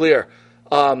make it clear.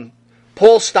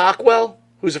 Paul Stockwell,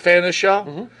 who's a fan of the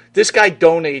show, this guy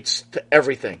donates to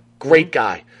everything. Great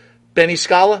guy. Benny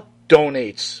Scala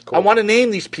donates. Cool. I want to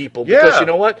name these people because you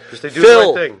know what? They do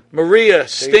Phil, the right thing. Maria,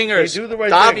 Stingers, they do the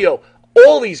right Davio,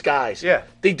 all these guys. Yeah.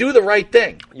 They do the right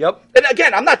thing. Yep. And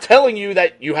again, I'm not telling you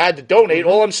that you had to donate.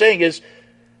 All I'm saying is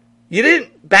you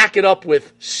didn't back it up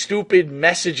with stupid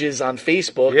messages on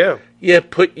Facebook. Yeah. You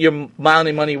put your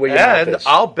money where your mouth is. And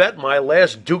I'll bet my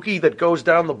last Dookie that goes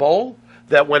down the bowl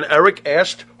that when Eric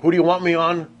asked, who do you want me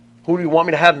on? Who do you want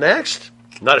me to have next?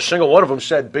 Not a single one of them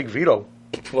said Big Vito.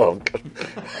 Well,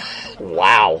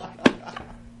 wow.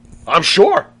 I'm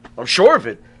sure of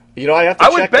it. You know, I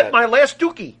would bet my last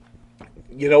Dookie.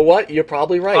 You know what? You're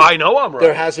probably right. I know I'm right.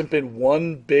 There hasn't been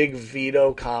one Big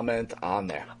Vito comment on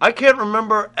there. I can't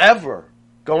remember ever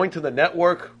going to the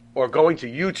network or going to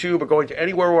YouTube or going to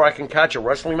anywhere where I can catch a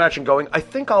wrestling match and going, I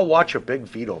think I'll watch a Big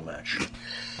Vito match.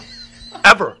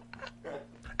 Ever.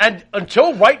 And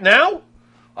until right now,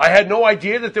 I had no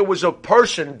idea that there was a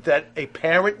person that a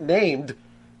parent named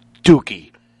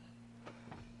Dookie.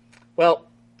 Well,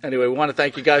 Anyway, we want to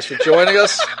thank you guys for joining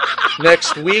us.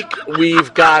 Next week,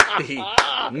 we've got the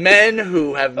men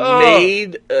who have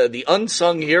made, the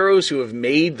unsung heroes who have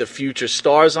made the future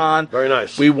stars on. Very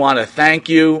nice. We want to thank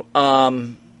you.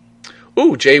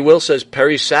 Jay Will says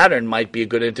Perry Saturn might be a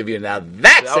good interview. Now,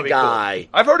 that's a guy.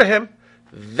 Cool. I've heard of him.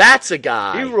 That's a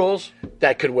guy. He rules.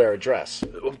 That could wear a dress.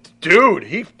 Dude,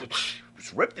 he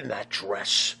was ripped in that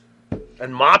dress.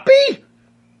 And Moppy?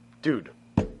 Dude,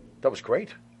 that was great.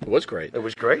 It was great. It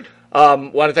was great.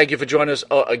 Want to thank you for joining us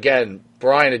again,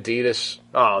 Brian Adias.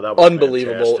 Oh, that was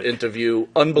unbelievable fantastic. Interview.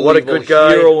 Unbelievable. What a good guy.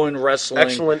 Hero in wrestling.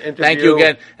 Excellent interview. Thank you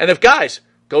again. And if guys,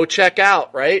 go check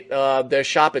out their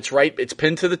shop. It's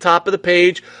pinned to the top of the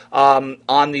page.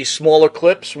 On these smaller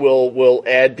clips, we'll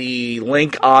add the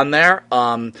link on there.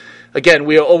 Again,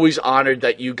 we are always honored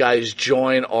that you guys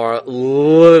join our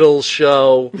little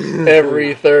show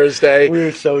every Thursday.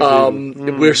 We're so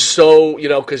We're so,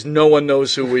 because no one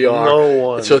knows who we are. No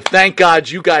one. So thank God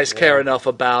you guys care enough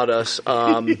about us.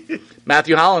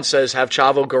 Matthew Holland says, have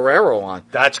Chavo Guerrero on.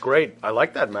 That's great. I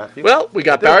like that, Matthew. Well, we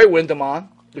got Barry Windham on.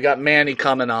 We got Manny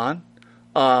coming on.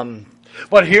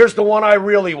 But here's the one I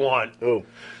really want. Who?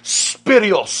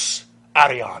 Spirios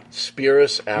Arion.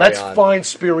 Spiros Arion. Let's find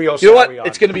Spirios You know what? Arion.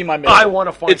 It's going to be my mission. I want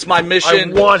to find It's my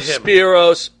mission. I want him.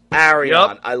 Spiros Arion.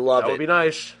 Yep. I love it. That would be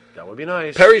nice. That would be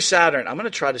nice. Perry Saturn. I'm going to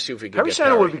try to see if we can Perry get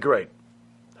Saturn Perry. would be great.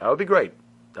 That would be great.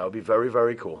 That would be very,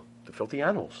 very cool. The Filthy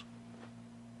Animals.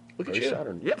 Look at Perry you.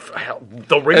 Saturn. Yeah,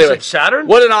 the Rings Anyway, of Saturn?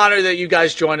 What an honor that you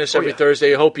guys join us every yeah.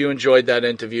 Thursday. I hope you enjoyed that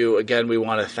interview. Again, we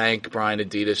want to thank Brian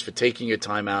Adias for taking your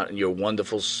time out and your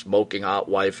wonderful smoking hot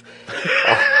wife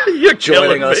You're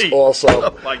joining us me. also.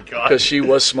 Oh, my God. Because she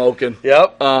was smoking.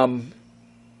 Yep.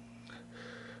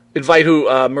 Invite who?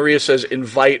 Maria says,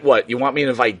 invite what? You want me to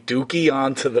invite Dookie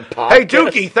onto the podcast? Hey,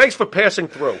 Dookie, thanks for passing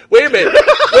through. Wait a minute.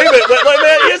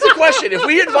 Here's the question. If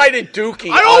we invited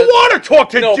Dookie... I don't want to talk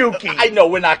to Dookie. I know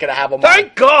we're not going to have him on.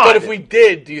 Thank God. But if we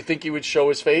did, do you think he would show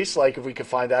his face? Like, if we could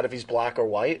find out if he's black or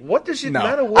white? What does it No.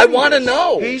 matter what I he wanna is?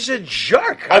 know. He's a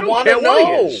jerk. I don't wanna care what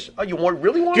know. he is. Oh, you really want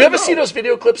to know? Do you ever see those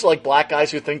video clips of, like, black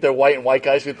guys who think they're white and white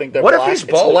guys who think they're What black? if he's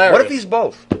It's both? hilarious. What if he's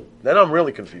both? Then I'm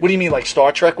really confused. What do you mean, like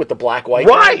Star Trek with the black-white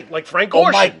Right, guy? like Frank Oh,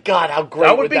 Gorshin. my God, how great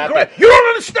That would be that great. You don't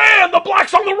understand. The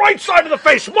black's on the right side of the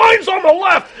face. Mine's on the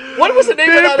left. What was the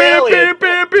name of that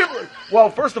alien?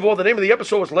 Well, first of all, the name of the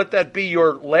episode was "Let That Be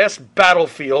Your Last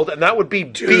Battlefield," and that would be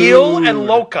Beale and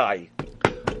Loki.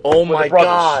 Oh, Were my the brothers,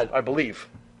 God. I believe.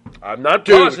 I'm not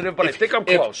Dude, positive, but I think I'm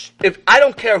close. If I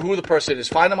don't care who the person is,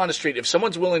 find them on the street. If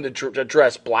someone's willing to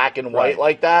dress black and white Right.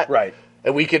 like that, Right.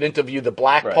 and we could interview the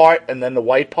black Right. part and then the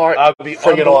white part, I would be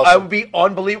friggin' I awesome. would be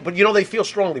unbelievable. But they feel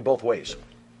strongly both ways.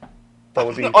 That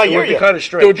would be. I it hear would be you. kind of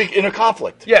strange. There would be inner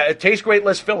conflict. Yeah, it tastes great,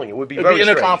 less filling. It would be It'd very be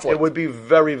inner strange. conflict. It would be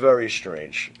very, very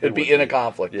strange. It'd be inner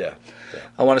conflict. Yeah.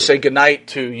 I want to say goodnight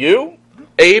to you,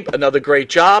 Abe. Another great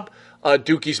job.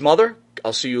 Dookie's mother,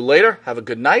 I'll see you later. Have a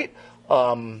good night.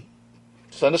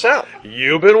 Send us out.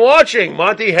 You've been watching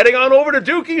Monty heading on over to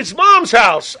Dookie's mom's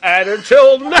house. And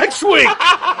until next week,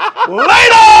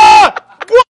 later!